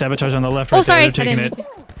 Sabotage on the left, Oh, right sorry. there, I they're didn't taking mean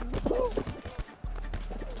it.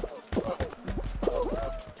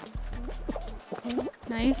 to.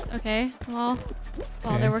 Nice. Okay. Well,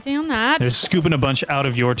 while Okay. they're working on that. They're scooping a bunch out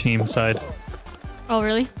of your team side. Oh,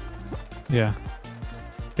 really? Yeah.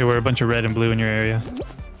 There were a bunch of red and blue in your area.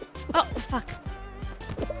 Oh, fuck.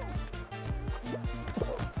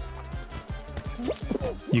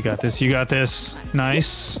 You got this, you got this.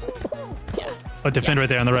 Nice. Yeah. Oh, defend right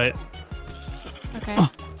there on the right. Okay. Oh.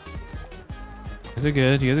 You guys are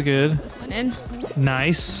good, you guys are good. This one in.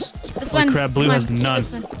 Nice. This Holy one. crap, blue Come on, has keep none.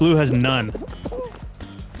 this one. Blue has none.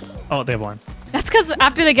 Oh, they have one. That's because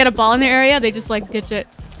after they get a ball in their area, they just like ditch it.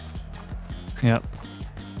 Yep.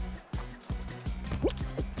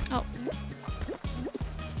 Oh.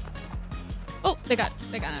 Oh, they got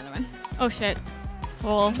another one. Oh shit.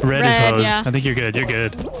 Well, Red is hosed. yeah. I think you're good, you're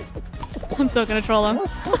good. I'm still gonna troll them.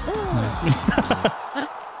 Nice.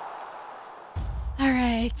 All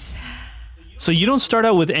right. So you don't start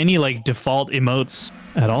out with any like default emotes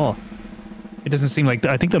at all. It doesn't seem like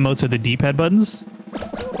I think the emotes are the D-pad buttons.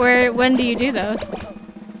 When do you do those?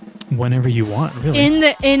 whenever you want, really.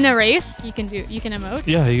 In a race, you can emote.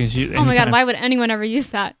 Yeah, you can shoot. Oh my god, anytime. why would anyone ever use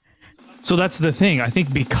that? So that's the thing. I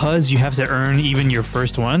think because you have to earn even your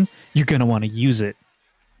first one, you're gonna want to use it.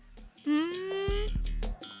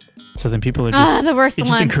 So then people are just the worst it one.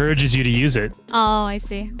 just encourages you to use it. Oh, I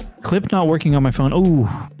see. Clip not working on my phone.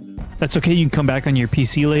 Oh, that's okay. You can come back on your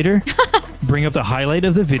PC later, bring up the highlight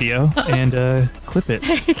of the video, and clip it.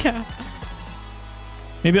 There you go.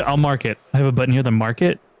 Maybe I'll mark it. I have a button here to mark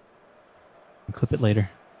it. Clip it later.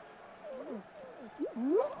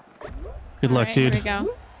 Good luck, Alright, dude. Here we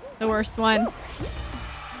go. The worst one.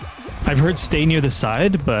 I've heard stay near the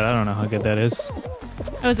side, but I don't know how good that is.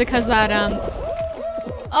 Oh, is it because that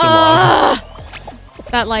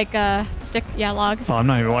that like stick log. Oh, I'm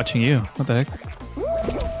not even watching you. What the heck?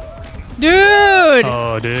 Dude!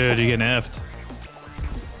 Oh, dude, you're getting effed.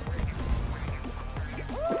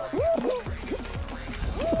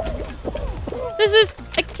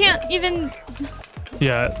 I can't even...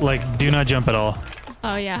 Yeah, like, do not jump at all.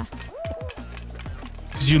 Oh, yeah.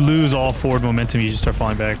 Because you lose all forward momentum, you just start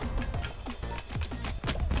falling back.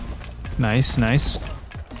 Nice, nice.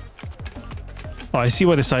 Oh, I see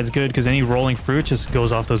why the side's good, because any rolling fruit just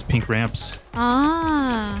goes off those pink ramps.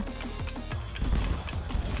 Ah.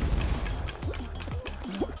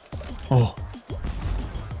 Oh.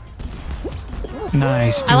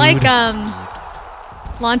 Nice, dude. I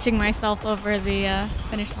like launching myself over the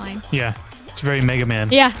finish line. Yeah, it's very Mega Man.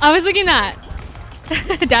 Yeah, I was thinking that.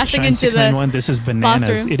 Dashing Shine into 691, this is bananas.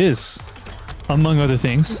 boss room. It is. Among other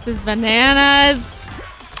things. This is bananas.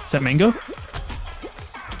 Is that mango?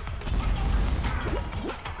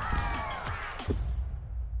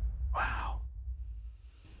 Wow.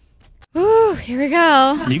 Ooh, here we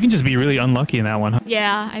go. You can just be really unlucky in that one, huh?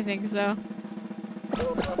 Yeah, I think so.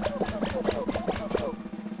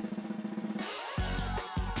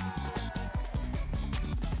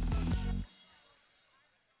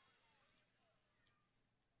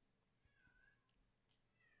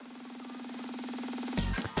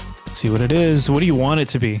 Let's see what it is. What do you want it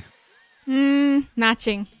to be?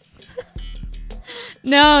 Matching.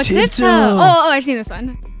 No, tiptoe. Tiptoe. Oh, I've seen this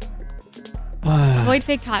one. Avoid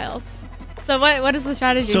fake tiles. So what is the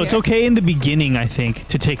strategy So it's here? okay in the beginning, I think,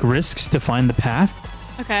 to take risks to find the path.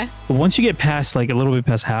 Okay. But once you get past, like, a little bit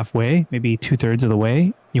past halfway, maybe 2/3 of the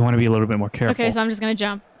way, you want to be a little bit more careful. Okay, so I'm just gonna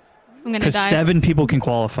jump. I'm gonna Because die. 7 people can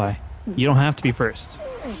qualify. You don't have to be first.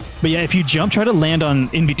 But yeah, if you jump, try to land on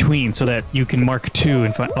in between so that you can mark 2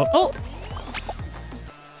 and find... Oh!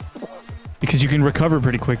 Because you can recover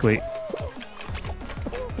pretty quickly.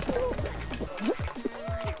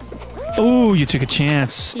 Oh, you took a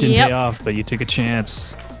chance. Didn't Yep. pay off, but you took a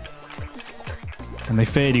chance. And they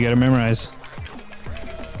fade. You gotta memorize.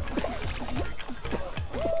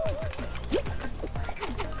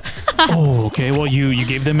 Oh, okay. Well, you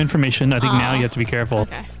gave them information. I think now you have to be careful.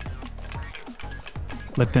 Okay.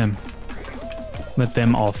 Let them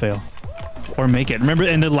all fail. Or make it. Remember,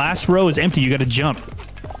 and the last row is empty. You gotta jump.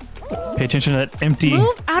 Pay attention to that empty...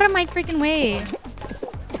 Move out of my freaking way.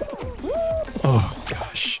 Oh,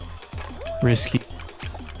 gosh. Risky.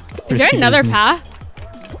 Is there another business.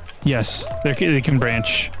 path? Yes. They can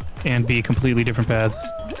branch and be completely different paths.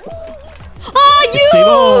 Oh, you!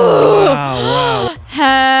 Oh, wow.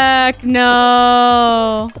 Heck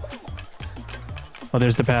no. Oh,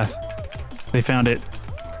 there's the path. They found it.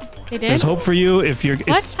 They did? There's hope for you if you're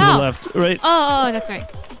What? it's to the How? left, right? Oh, that's right.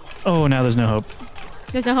 Oh, now there's no hope.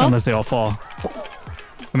 There's no hope? Unless they all fall.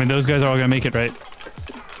 I mean, those guys are all gonna make it, right?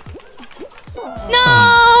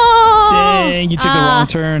 No! Dang, you took the wrong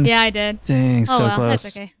turn. Yeah, I did. Dang, Oh, so well, close.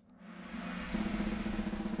 that's okay.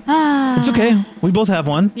 It's okay. We both have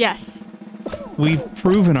one. Yes. We've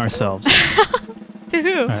proven ourselves. To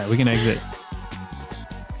who? All right, we can exit.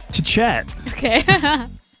 To chat. Okay.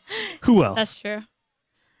 Who else? That's true.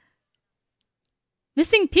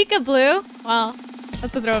 Missing Pika Blue? Well,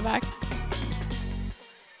 that's a throwback.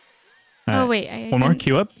 All Oh, right. wait. I One more. didn't-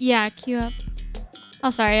 Queue up. Yeah, queue up. Oh,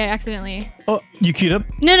 sorry. I accidentally... Oh, you queued up?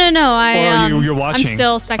 No. I, Or you're watching? I'm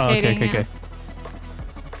still Oh, spectating. okay. yeah.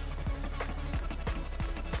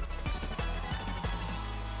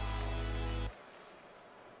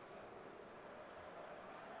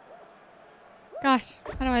 Gosh,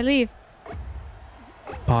 how do I leave?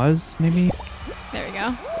 Pause, maybe? There we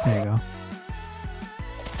go. There you go.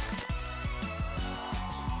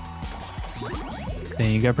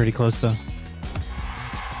 Dang, you got pretty close, though.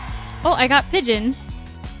 Oh, I got pigeon.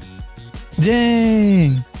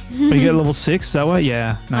 Dang! But you got level 6, is that what?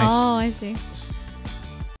 Yeah, nice. Oh, I see.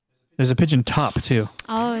 There's a pigeon top, too.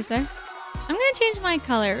 Oh, is there? I'm gonna change my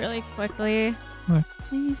color really quickly. Okay.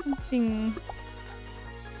 Maybe something.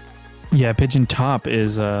 Yeah, pigeon top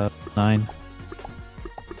is 9.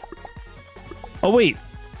 Oh wait,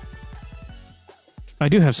 I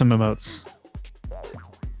do have some emotes.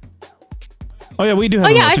 Oh yeah, we do have. Oh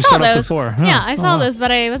yeah, emotes. I We saw start off with those. 4. Yeah, I saw Oh. those, but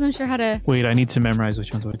I wasn't sure how to. Wait, I need to memorize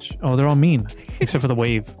which one's which. Oh, they're all mean, except for the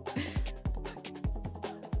wave.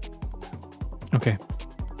 Okay.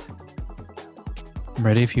 I'm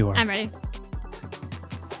ready if you are. I'm ready.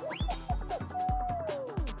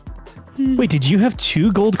 Wait, did you have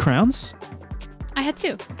 2 gold crowns? I had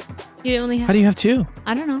 2. You only How have. do you have 2?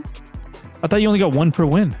 I don't know. I thought you only got 1 per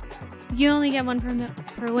win. You only get 1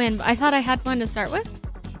 per win, but I thought I had 1 to start with.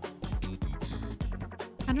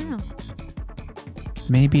 I don't know.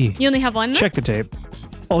 Maybe. You only have 1? Then? Check the tape.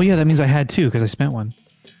 Oh yeah, that means I had 2 because I spent 1.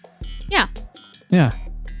 Yeah, Yeah.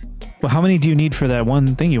 Well, how many do you need for that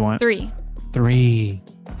one thing you want? 3. 3.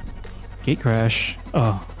 Gate crash.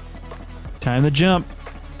 Oh. Time to jump.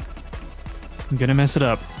 I'm gonna mess it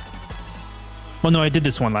up. Well, no, I did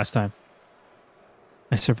this one last time.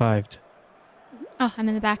 I survived. Oh, I'm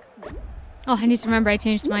in the back. Oh, I need to remember I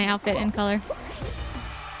changed my outfit and color.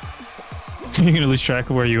 You're gonna lose track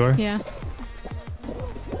of where you are? Yeah.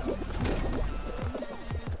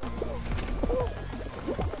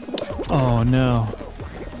 Oh, no.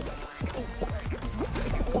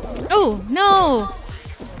 Oh, no!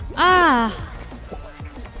 Ah!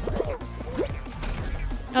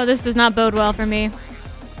 Oh, this does not bode well for me.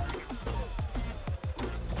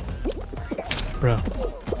 Bro.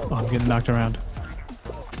 Oh, I'm getting knocked around.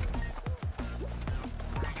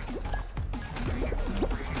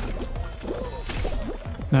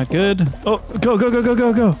 Not good. Oh, go, go, go, go,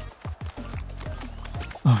 go, go.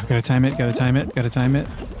 Oh, gotta time it, gotta time it, gotta time it.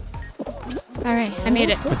 Alright, I made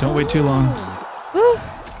it. But don't wait too long. Woo!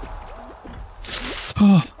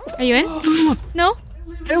 Oh, Are you in? No?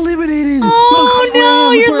 eliminated! Oh, Look where I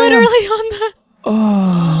no! am, look You're where I am. literally on the...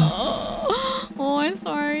 Oh. Oh, I'm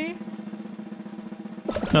sorry.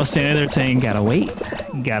 No, standing there saying, gotta wait,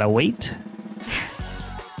 gotta wait.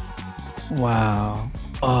 Wow.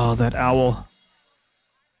 Oh, that owl.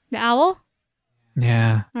 The owl?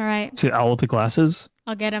 Yeah. Alright, See the owl with the glasses?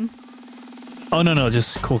 I'll get him. Oh, no, no,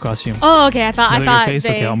 just cool costume. Oh, okay, I thought Look at your face? they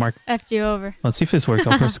Okay, I'll mark. effed you over. Let's see if this works.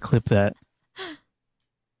 I'll press clip that.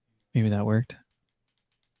 Maybe that worked.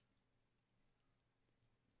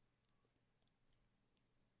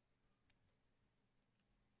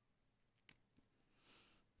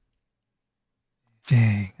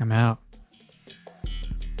 Dang, I'm out.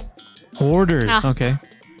 Hoarders. Ah. Okay.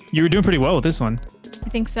 You were doing pretty well with this one. I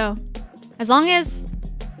think so. As long as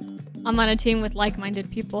I'm on a team with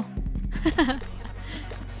like-minded people.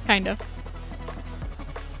 Kind of.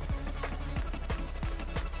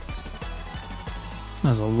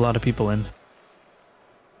 There's a lot of people in.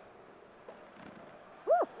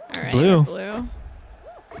 Alright, Blue. blue.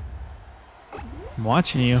 I'm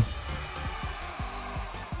watching you.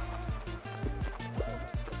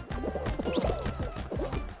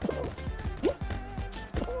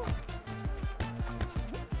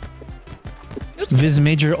 Viz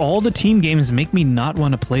Major, all the team games make me not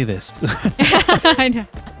want to play this. I know.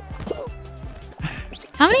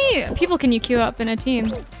 How many people can you queue up in a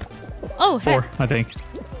team? Oh, hey. 4, I think.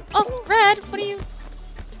 Oh, red. What are you?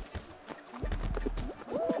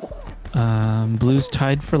 Blue's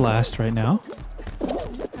tied for last right now.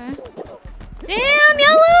 Okay. Damn,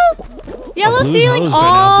 yellow! Yellow Blue's stealing hosed right now.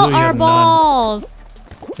 all Blue, you our have none. balls.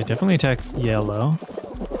 They definitely attacked yellow.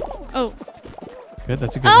 Oh, Good,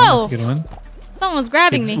 that's a good one. Oh! That's a good one. someone was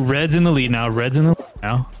grabbing me. Red's in the lead now. Red's in the lead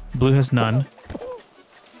now. Blue has none.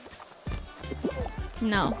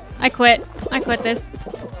 No, I quit. I quit this.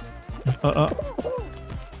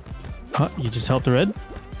 You just helped the red?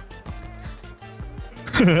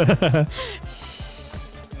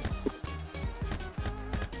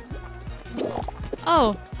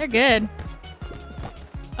 Oh, they're good.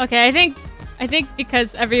 Okay, I think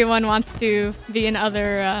because everyone wants to be in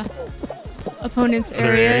other opponents' Other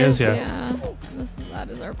areas, yeah. That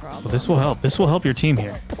is our problem. Well, this will help. This will help your team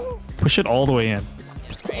here. Push it all the way in.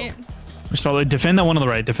 Right. Push it all the way. Defend that one on the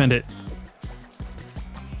right. Defend it.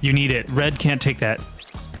 You need it. Red can't take that.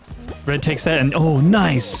 Red takes that and oh,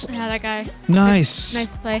 nice. Yeah, that guy. Nice.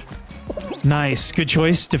 Nice play. Nice. Good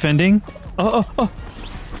choice defending. Oh.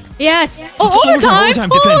 Yes. Oh, overtime. Overtime.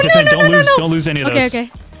 Oh, Defend. no, no, no, no. Don't lose any of those. Okay.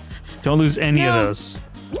 Don't lose any of No. those.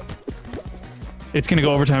 It's going to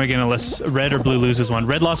go overtime again unless red or blue loses one.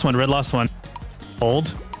 Red lost one. Red lost one.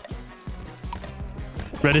 Hold.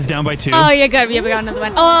 Red is down by 2. Oh, yeah, good. We have got another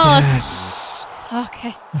one. Oh, Yes.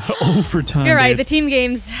 okay. Overtime. You're right. dude. The team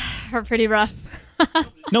games are pretty rough.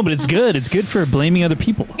 No, but it's good. It's good for blaming other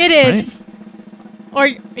people. It is. Right? Or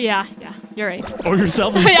yeah, you're You're right. Or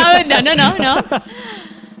yourself? Yeah, no.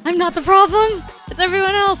 I'm not the problem. It's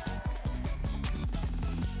everyone else.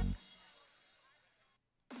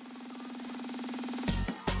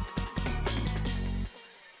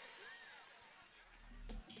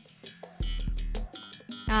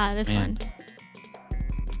 Ah, this one.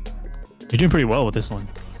 You're doing pretty well with this one.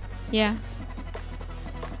 Yeah.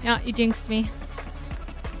 Yeah, you jinxed me.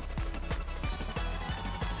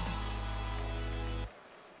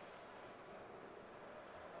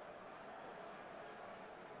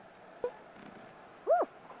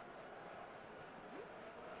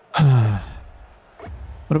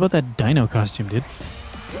 What about that dino costume, dude?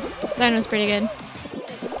 That was pretty good.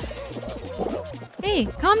 Hey,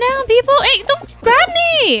 calm down, people! Hey, don't grab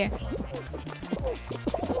me!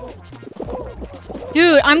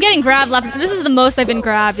 Dude, I'm getting grabbed left. This is the most I've been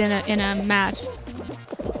grabbed in a match.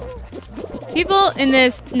 People in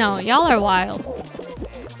this... No, y'all are wild.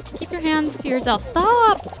 Keep your hands to yourself.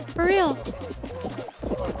 Stop! For real.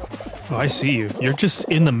 Oh, I see you. You're just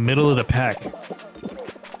in the middle of the pack.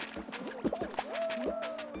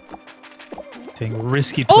 Dang,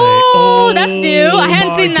 risky play. Oh, that's new. I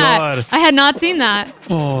hadn't seen God. that. I had not seen that.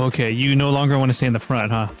 Oh, okay. You no longer want to stay in the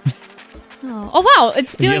front, huh? Oh wow,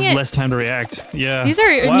 it's doing You have it. less time to react. Yeah. These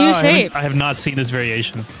are Wow, new shapes. I have not seen this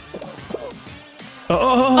variation.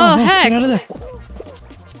 Oh, heck. Get out of there.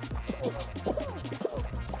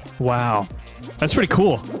 Wow. That's pretty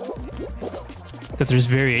cool. That there's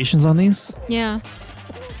variations on these? Yeah.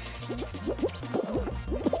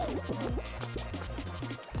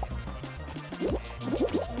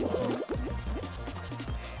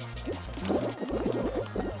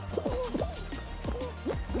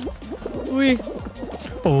 Wee.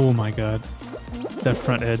 Oh my god. That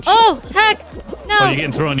front edge. Oh, heck! No! Oh, you're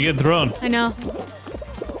getting thrown. You're getting thrown. I know.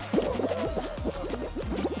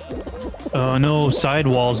 Oh no, side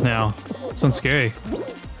walls now. Sounds scary.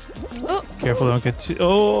 Oh. Careful, don't get too...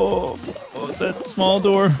 Oh, that small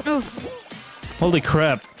door. Oof. Holy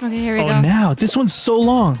crap. Okay, here we Oh, go. now. This one's so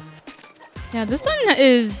long. Yeah, this one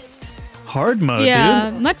is... Hard mode, yeah,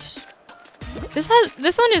 dude. much... This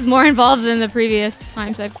one is more involved than the previous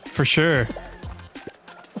times I've... For sure.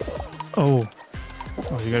 Oh.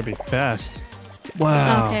 Oh, you gotta be fast.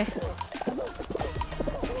 Wow. Okay. Dude,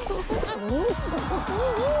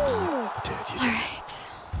 you All right.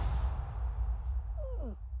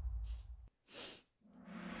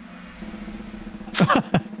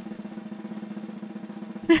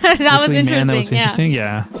 That was Quickly, interesting. man, that was interesting.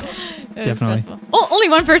 Yeah. It was Definitely. stressful. Oh, only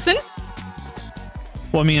one person?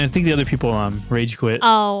 Well, I mean, I think the other people rage quit,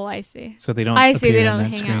 Oh, I see. so they don't. I see. They appear on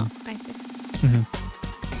don't that hang screen. out. I see. Mhm.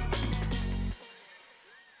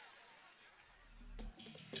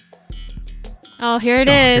 Oh, here it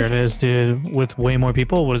Oh, is. here it is, dude. With way more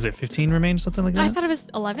people. What is it? 15 remain, something like that. I thought it was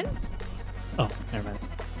 11. Oh, never mind.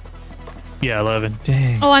 Yeah, 11.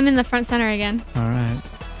 Dang. Oh, I'm in the front center again. All right.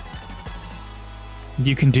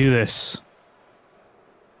 You can do this.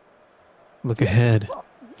 Look ahead.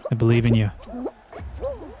 I believe in you.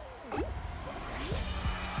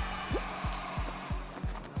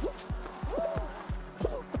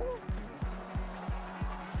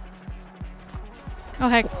 Oh,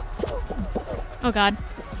 heck. Oh, God.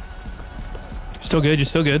 You're still good. You're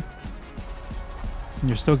still good.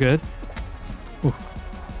 You're still good. Ooh.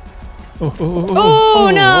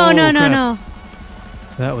 Oh, no, no, no, crap. no.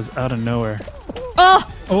 That was out of nowhere.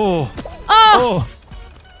 Oh, Oh. oh. Oh.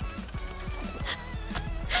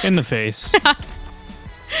 In the face.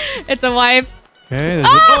 It's a wipe. Okay.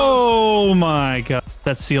 Oh my god.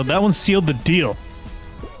 That's sealed. That one sealed the deal.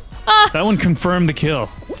 Ah. That one confirmed the kill.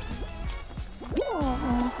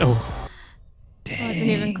 Oh. Dang. Wasn't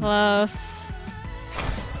even close.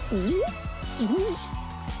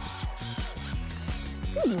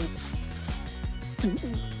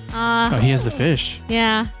 Oh, he has the fish.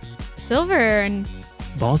 Yeah. Silver and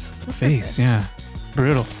Balls to the face. Yeah.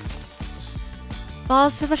 Brutal.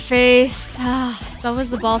 balls to the face. It's always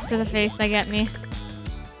the balls to the face that get me.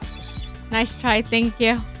 Nice try. Thank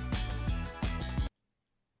you.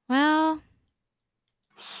 Well.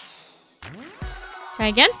 Try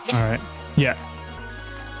again? All right. Yeah.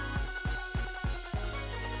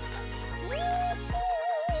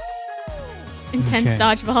 Intense Okay.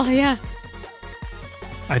 dodgeball, yeah.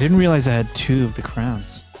 I didn't realize I had 2 of the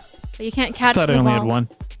crowns. But you can't I catch thought the I only ball. had 1.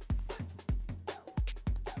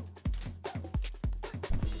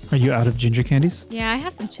 Are you out of ginger candies? Yeah, I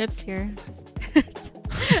have some chips here.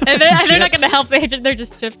 And they're not going to chips? help. They're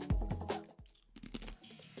just chips.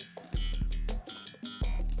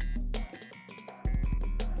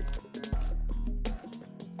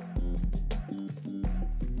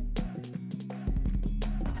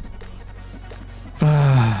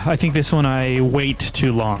 I think this one I wait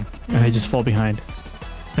too long and I just fall behind.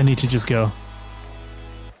 I need to just go.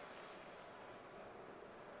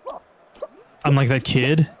 I'm like that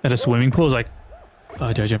kid at a swimming pool. Is like,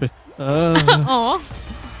 oh, do I jump in? Aw.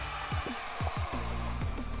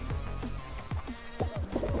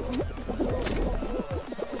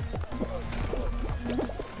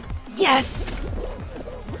 Yes.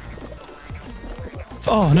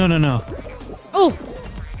 Oh, no, no, no. Oh.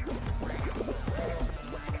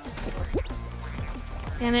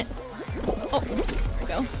 Damn it. Oh, there we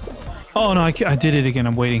go. Oh, no, I did it again.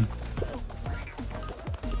 I'm waiting.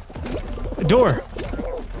 Door.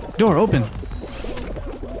 Door, open.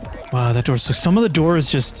 Wow, that door. So some of the doors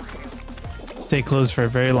just stay closed for a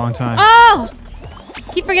very long time. Oh!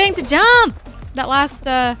 Keep forgetting to jump. That last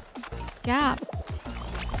gap.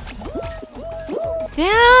 Damn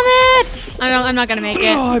it! I'm not gonna make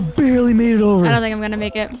it. Oh, I barely made it over. I don't think I'm gonna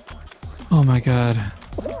make it. Oh my god.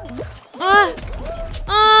 Ah!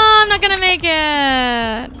 Oh, I'm not gonna make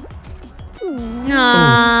it.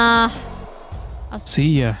 Nah.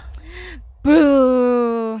 See ya.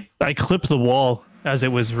 Boo. I clipped the wall as it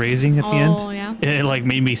was raising at the end. Oh, yeah. And it like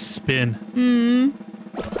made me spin. Hmm.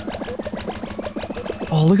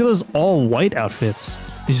 Oh, look at those all white outfits.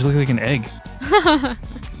 They just look like an egg.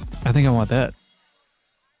 I think I want that.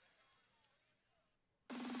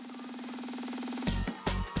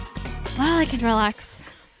 Well, I can relax.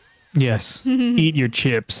 Yes. Eat your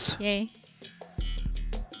chips. Yay.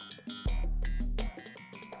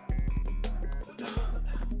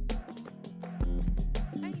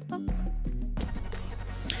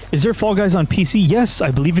 Is there Fall Guys on PC? Yes,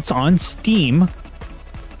 I believe it's on Steam.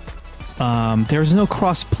 There's no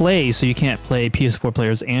cross-play, so you can't play PS4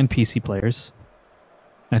 players and PC players.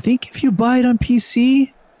 I think if you buy it on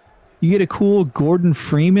PC, you get a cool Gordon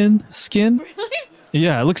Freeman skin. Really?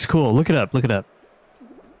 Yeah, it looks cool. Look it up. Look it up.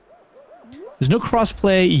 There's no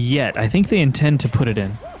cross-play yet. I think they intend to put it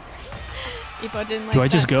in. Didn't like Do I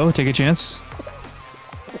just go? Take a chance?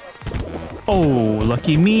 Oh,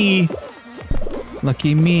 lucky me.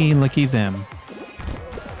 Lucky me, lucky them.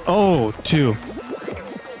 Oh, 2.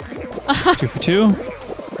 2 for 2.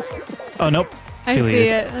 Oh, nope. I Deleted. see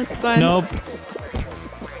it. That's fun. Nope.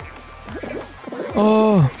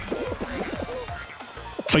 Oh.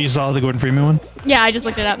 Oh, you saw the Gordon Freeman one? Yeah, I just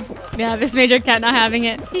looked it up. Yeah, this major cat not having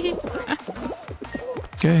it.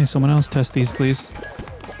 Okay, someone else test these, please.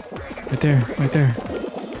 Right there, right there.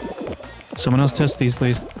 Someone else test these,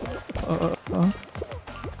 please.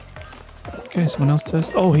 Okay, someone else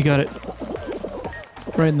test. Oh, he got it.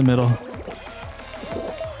 Right in the middle.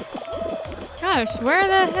 Gosh, where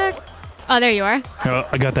the heck? Oh, there you are. Oh,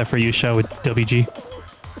 I got that for you, Shao, with WG.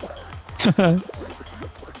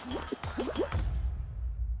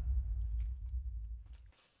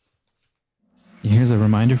 Here's a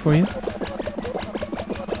reminder for you.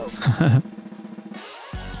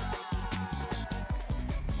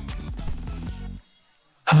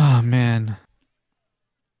 Oh, man.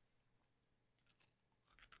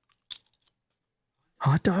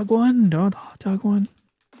 Hot dog one? No, the hot dog one.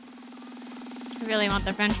 I really want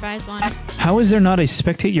the french fries one. How is there not a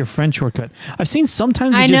spectate your friend shortcut? I've seen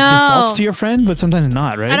sometimes it I just know. defaults to your friend, but sometimes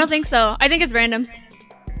not, right? I don't think so. I think it's random.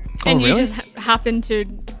 Oh, And you really? just happen to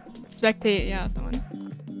spectate, yeah, someone.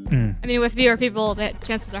 I mean, with fewer people, the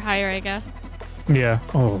chances are higher, I guess. Yeah.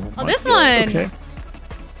 Oh, Oh, my this God. one! Okay.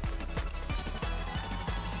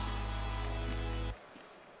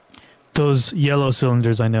 Those yellow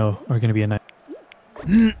cylinders I know are going to be a nice.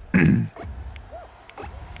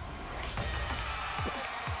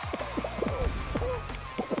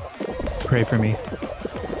 Pray for me.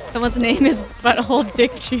 Someone's name is Butthole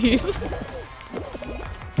Dick Cheese.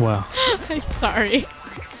 Wow. I'm sorry.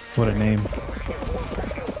 What a name.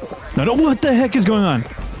 No, no, what the heck is going on?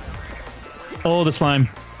 Oh, the slime.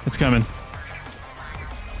 It's coming.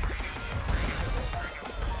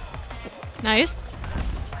 Nice.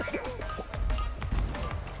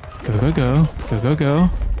 Go, go, go. Go, go, go.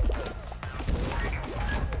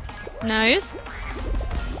 Nice.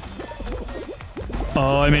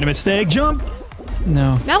 Oh, I made a mistake. Jump!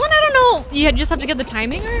 No. That one, I don't know. You just have to get the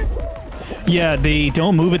timing, or? Yeah, they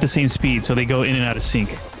don't move at the same speed, so they go in and out of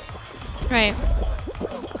sync. Right.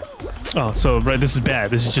 Oh, so, right, this is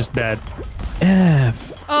bad. This is just bad.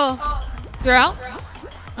 F. Oh. You're out?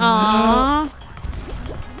 Aww.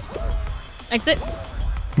 Exit.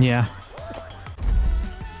 Yeah.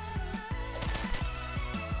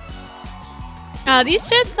 These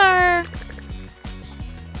chips are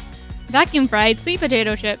vacuum fried sweet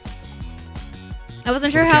potato chips. I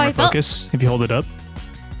wasn't sure how I felt. Focus if you hold it up.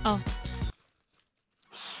 Oh.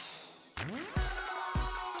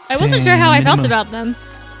 I wasn't sure how I felt about them.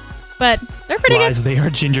 but they're pretty Lies, they are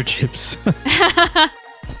ginger chips. good.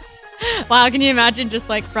 Wow, can you imagine just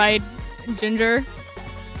like fried ginger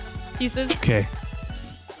pieces? Okay.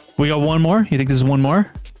 We got one more? You think this is one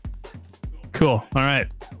more? Cool. All right.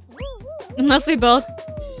 Unless we both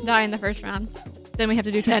die in the first round. Then we have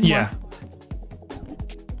to do 10 Yeah. more.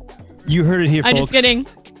 You heard it here, folks. I'm just kidding.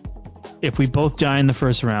 If we both die in the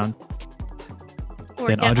first round, Or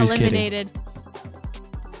then get Audrey's eliminated.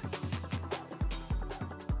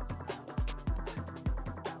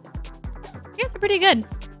 Yeah, they're pretty good.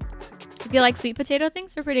 If you like sweet potato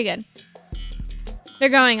things, they're pretty good. They're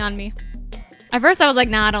growing on me. At first I was like,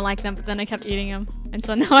 nah, I don't like them, but then I kept eating them. And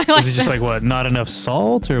so now I like them. Is it just like what? Not enough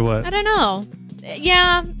salt or what? I don't know.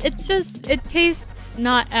 Yeah, it's just, it tastes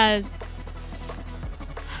not as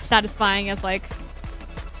satisfying as like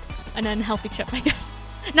an unhealthy chip, I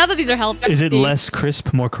guess. Not that these are healthy. Is it less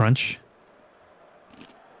crisp, more crunch?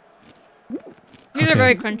 These are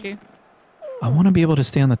very crunchy. I want to be able to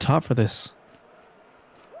stay on the top for this.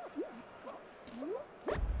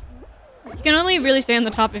 You can only really stay on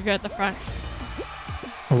the top if you're at the front.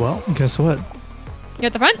 Oh, well, guess what? You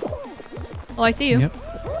at the front? Oh, I see you. Yep.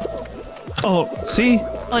 Oh, see?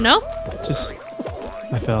 Oh, no? Just,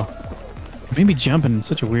 I fell. It made me jump in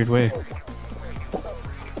such a weird way.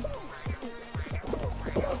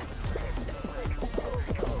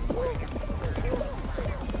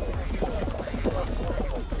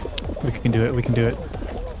 We can do it, we can do it.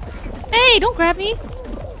 Hey, don't grab me.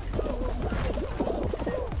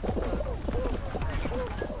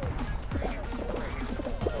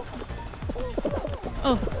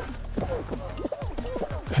 Oh,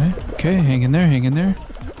 Okay, okay, hang in there, hang in there.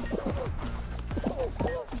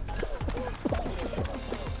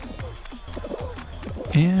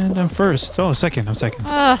 And I'm first. Oh, second, I'm second.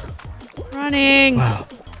 ugh. Running. Wow.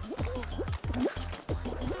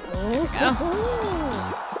 Go.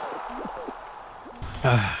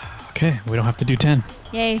 Okay, we don't have to do 10.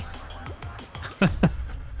 Yay.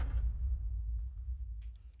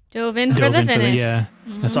 Dove in for Dove the in finish. yeah,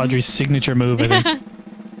 that's Audrey's signature move, I think.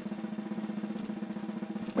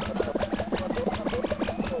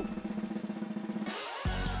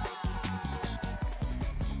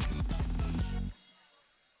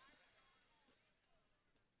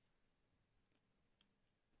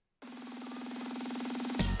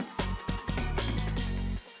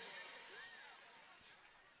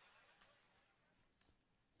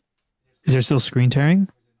 Is there still screen tearing?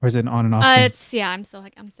 Or is it an on and off thing? It's, yeah, I'm still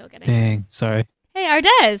getting it. Dang, sorry. Hey,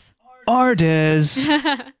 Ardez.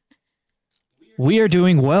 Ardez! We are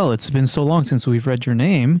doing well. It's been so long since we've read your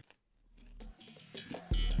name.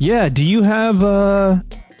 Yeah, do you have a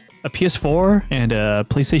PS4 and a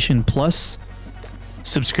PlayStation Plus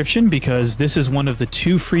subscription? Because this is one of the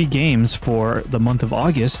 2 free games for the month of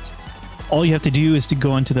August. All you have to do is to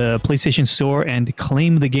go into the PlayStation Store and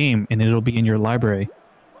claim the game, and it'll be in your library.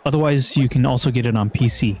 Otherwise, you can also get it on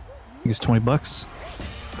PC. I think it's $20.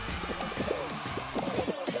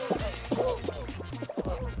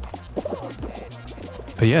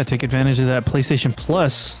 But yeah, take advantage of that PlayStation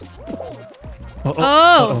Plus.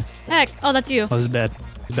 Oh, heck. Oh, that's you. Oh, this is bad.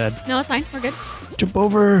 This is bad. No, it's fine. We're good. Jump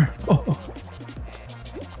over. Oh.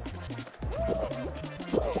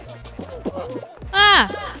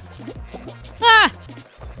 Ah! Ah!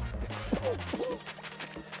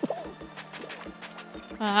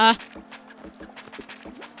 Ah.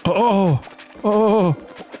 Oh.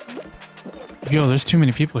 Yo, there's too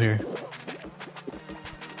many people here.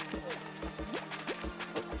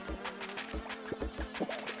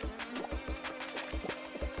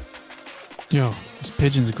 Yo, this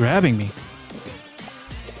pigeon's grabbing me.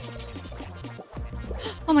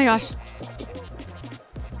 Oh my gosh.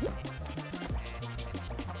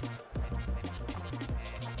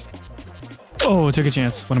 Oh, took a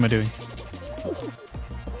chance. What am I doing?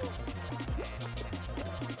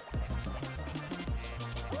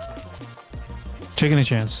 Taking a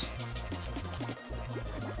chance.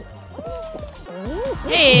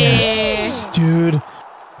 Hey! Yes, dude.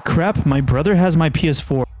 Crap, my brother has my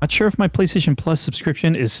PS4. Not sure if my PlayStation Plus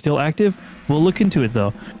subscription is still active. We'll look into it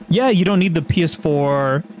though. Yeah, you don't need the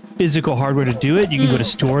PS4 physical hardware to do it. You can go to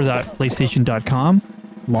store.playstation.com,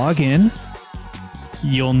 log in.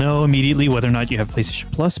 You'll know immediately whether or not you have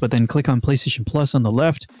PlayStation Plus, but then click on PlayStation Plus on the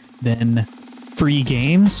left, then free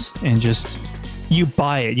games, and just you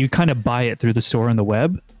buy it. You kind of buy it through the store on the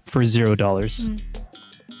web for $0.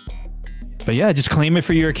 But yeah, just claim it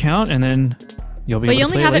for your account, and then you'll be able to play it later. But you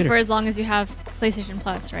only have it for as long as you have PlayStation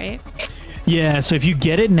Plus, right? Yeah, so if you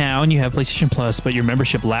get it now and you have PlayStation Plus, but your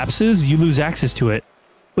membership lapses, you lose access to it.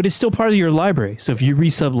 But it's still part of your library. So if you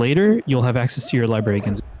resub later, you'll have access to your library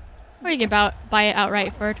again. Or you can buy it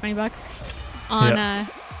outright for 20 bucks on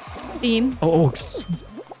Steam. Oh.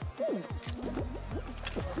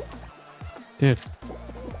 Dude.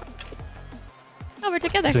 Oh, we're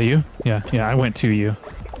together. Is that you? Yeah, I went to you.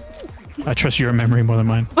 I trust your memory more than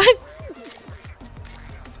mine. What?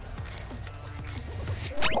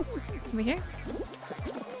 Over here?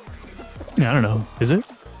 Yeah, I don't know. Is it?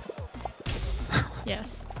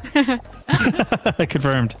 Yes.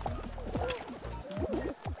 Confirmed.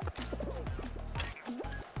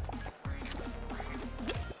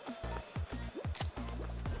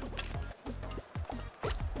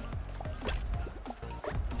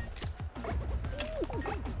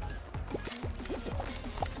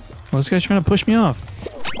 Well, this guy's trying to push me off.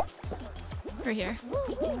 We're here.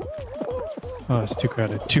 Oh, it's too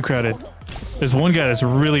crowded. Too crowded. There's one guy that's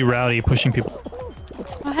really rowdy pushing people.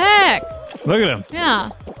 Oh, heck. Look at him. Yeah.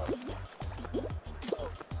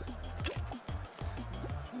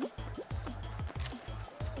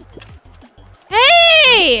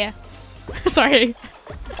 Hey! Sorry.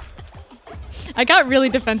 I got really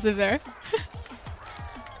defensive there.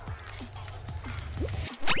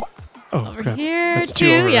 Oh, Over crap. here, That's too,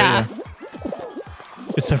 two over, right? yeah.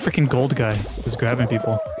 It's that freaking gold guy who's grabbing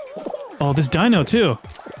people. Oh, this dino, too.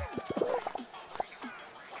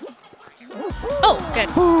 Oh, good.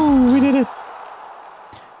 Oh, we did it.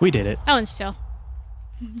 We did it. That one's chill.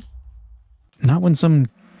 Not when some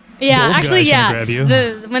Yeah, gold actually, guy's trying to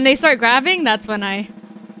grab you. When they start grabbing, that's when I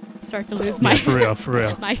start to lose my Yeah, for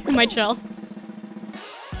real. my chill.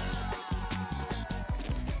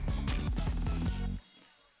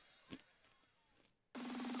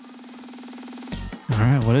 All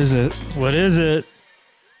right, what is it? What is it?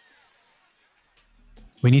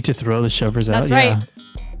 We need to throw the shovers out. That's right. Yeah.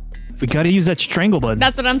 We got to use that strangle button.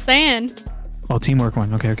 That's what I'm saying. Oh, teamwork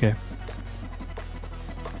one. Okay.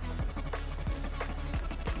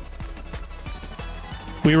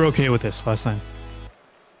 We were okay with this last time.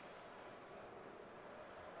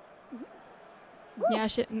 Yeah,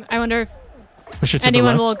 shit. I wonder if Push it to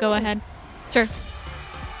anyone the will left. go ahead. Sure.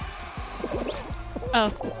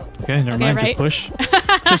 Oh. Okay, never Okay, mind. right. Just push.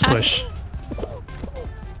 Just push.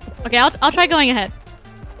 Okay, I'll try going ahead.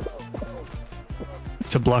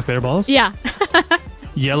 To block their balls? Yeah.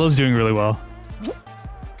 Yellow's doing really well.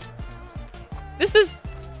 This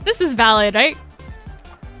is valid, right?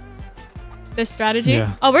 This strategy?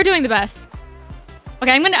 Yeah. Oh, we're doing the best.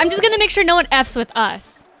 Okay, I'm just gonna make sure no one F's with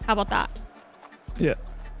us. How about that? Yeah.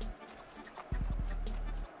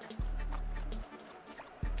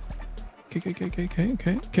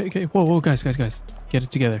 Okay. Whoa, guys. Get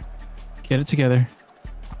it together.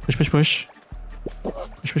 Push.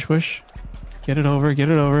 Push. Get it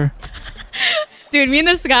over. Dude, me and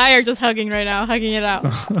this guy are just hugging right now, hugging it out.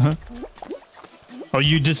 Oh,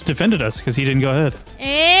 you just defended us because he didn't go ahead.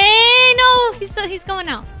 Hey, no, he's going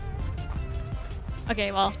out.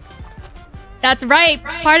 Okay, well, that's right.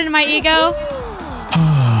 Pardon my ego.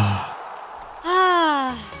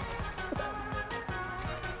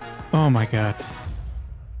 Oh my god.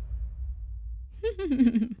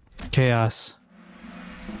 Chaos.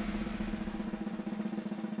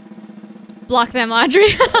 Block them, Audrey.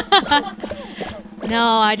 No,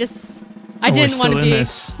 I didn't want to be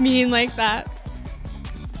mean like that.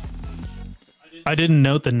 I didn't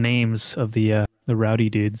note the names of the rowdy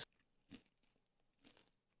dudes.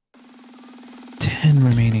 10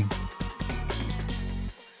 remaining.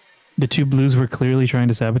 The two blues were clearly trying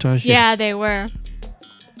to sabotage you. Yeah, they were.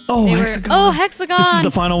 Oh, They hexagon. Oh, hexagon. This is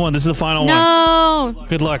the final one. No.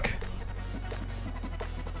 Good luck.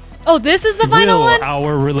 Oh, this is the final Will one?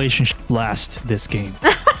 our relationship last this game?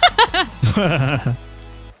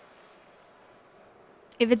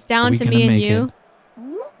 If it's down to me and you,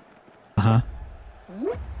 Uh-huh.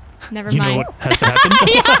 never You know mind. what has to happen?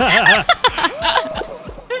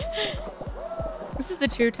 This is the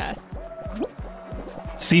true test.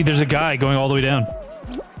 See, there's a guy going all the way down.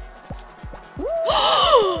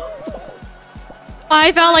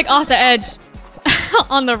 I found like off the edge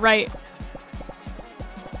on the right.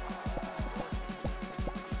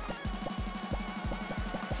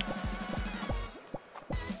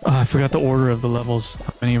 Oh, I forgot the order of the levels.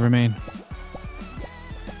 How many remain?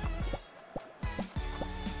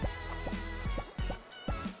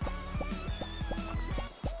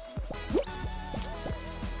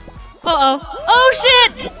 Uh-oh. Oh,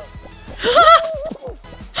 shit!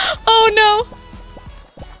 Oh,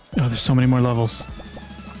 no. Oh, there's so many more levels.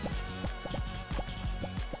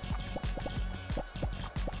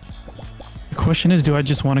 The question is, do I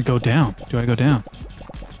just want to go down? Do I go down?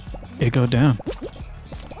 It go down.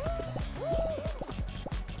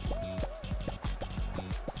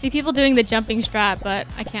 See people doing the jumping strat, but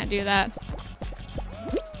I can't do that.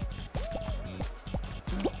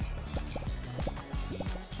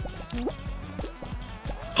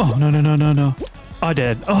 Oh, no, no, no, no, no. Oh,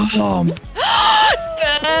 dead. Oh, no!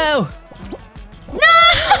 No!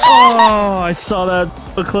 Oh, I saw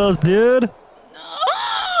that so close, dude.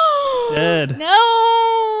 No! Dead.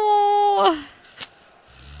 No!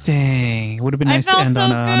 Dang. Would have been nice to felt end so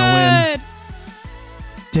on a win.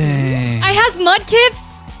 Dang. I has Mudkips!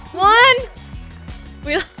 One!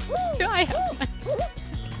 We I have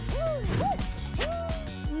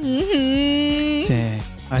Mudkips. Dang.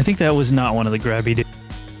 I think that was not one of the grabby dudes.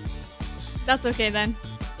 That's okay then.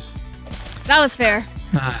 That was fair.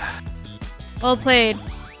 Well played.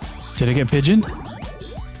 Did I get pigeon?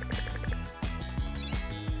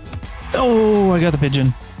 Oh, I got the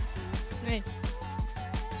pigeon. Nice.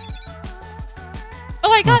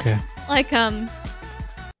 Oh, I got Okay. like a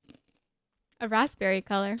raspberry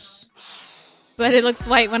color. But it looks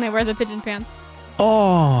white when I wear the pigeon pants.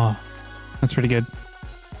 Oh, that's pretty good.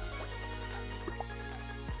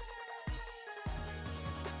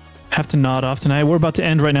 Have to nod off tonight. We're about to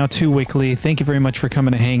end right now too, Wickley. Thank you very much for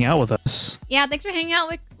coming to hang out with us. Yeah, thanks for hanging out,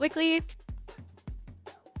 Wickley.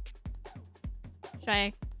 Should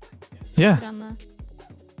I Yeah. put on the...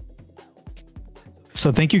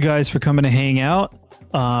 So thank you guys for coming to hang out.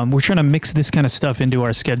 We're trying to mix this kind of stuff into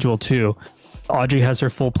our schedule too. Audrey has her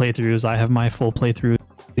full playthroughs. I have my full playthrough.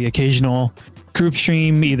 The occasional group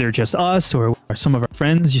stream, either just us or some of our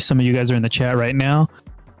friends. Some of you guys are in the chat right now.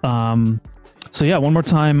 So yeah, one more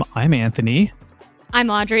time, I'm Anthony. I'm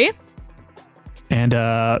Audrey. And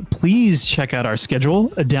please check out our schedule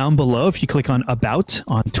down below if you click on About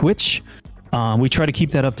on Twitch. We try to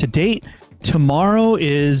keep that up to date. Tomorrow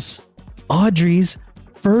is Audrey's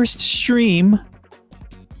first stream,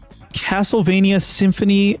 Castlevania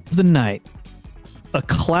Symphony of the Night. A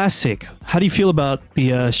classic. How do you feel about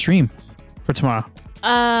the stream for tomorrow?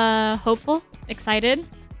 Hopeful, excited,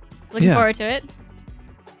 looking forward to it.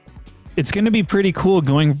 It's going to be pretty cool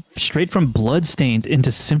going straight from Bloodstained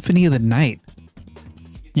into Symphony of the Night.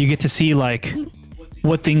 You get to see like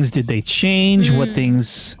what things did they change, what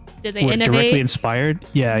things did they were innovate? directly inspired.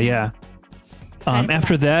 Yeah, yeah.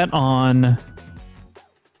 After that on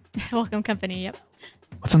Welcome Company, yep.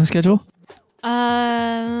 what's on the schedule?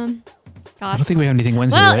 Gosh. I don't think we have anything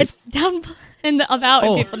Wednesday, Well, right? it's down in the About.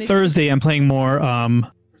 Oh, if people need Thursday I'm playing more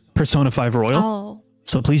Persona 5 Royal. Oh.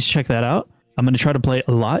 So please check that out. I'm going to try to play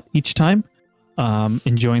a lot each time,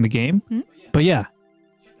 enjoying the game. Mm-hmm. But yeah,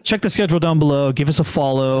 check the schedule down below. Give us a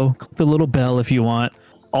follow. Click the little bell if you want.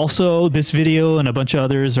 Also, this video and a bunch of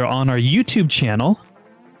others are on our YouTube channel.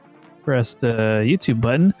 Press the YouTube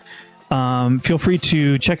button. Feel free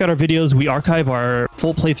to check out our videos. We archive our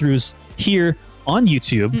full playthroughs here on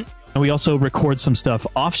YouTube. And we also record some stuff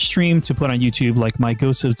off stream to put on YouTube, like my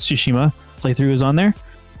Ghost of Tsushima playthrough is on there.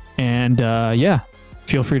 And yeah,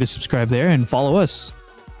 feel free to subscribe there and follow us.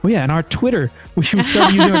 Oh yeah, and our Twitter. We should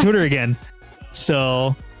start using our Twitter again.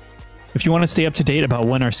 So if you want to stay up to date about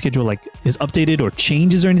when our schedule like is updated or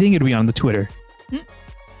changes or anything, it'll be on the Twitter. You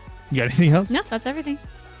got anything else? No, that's everything.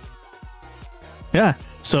 Yeah.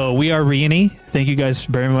 So we are Reyony. Thank you guys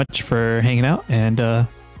very much for hanging out, and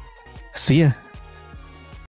see ya.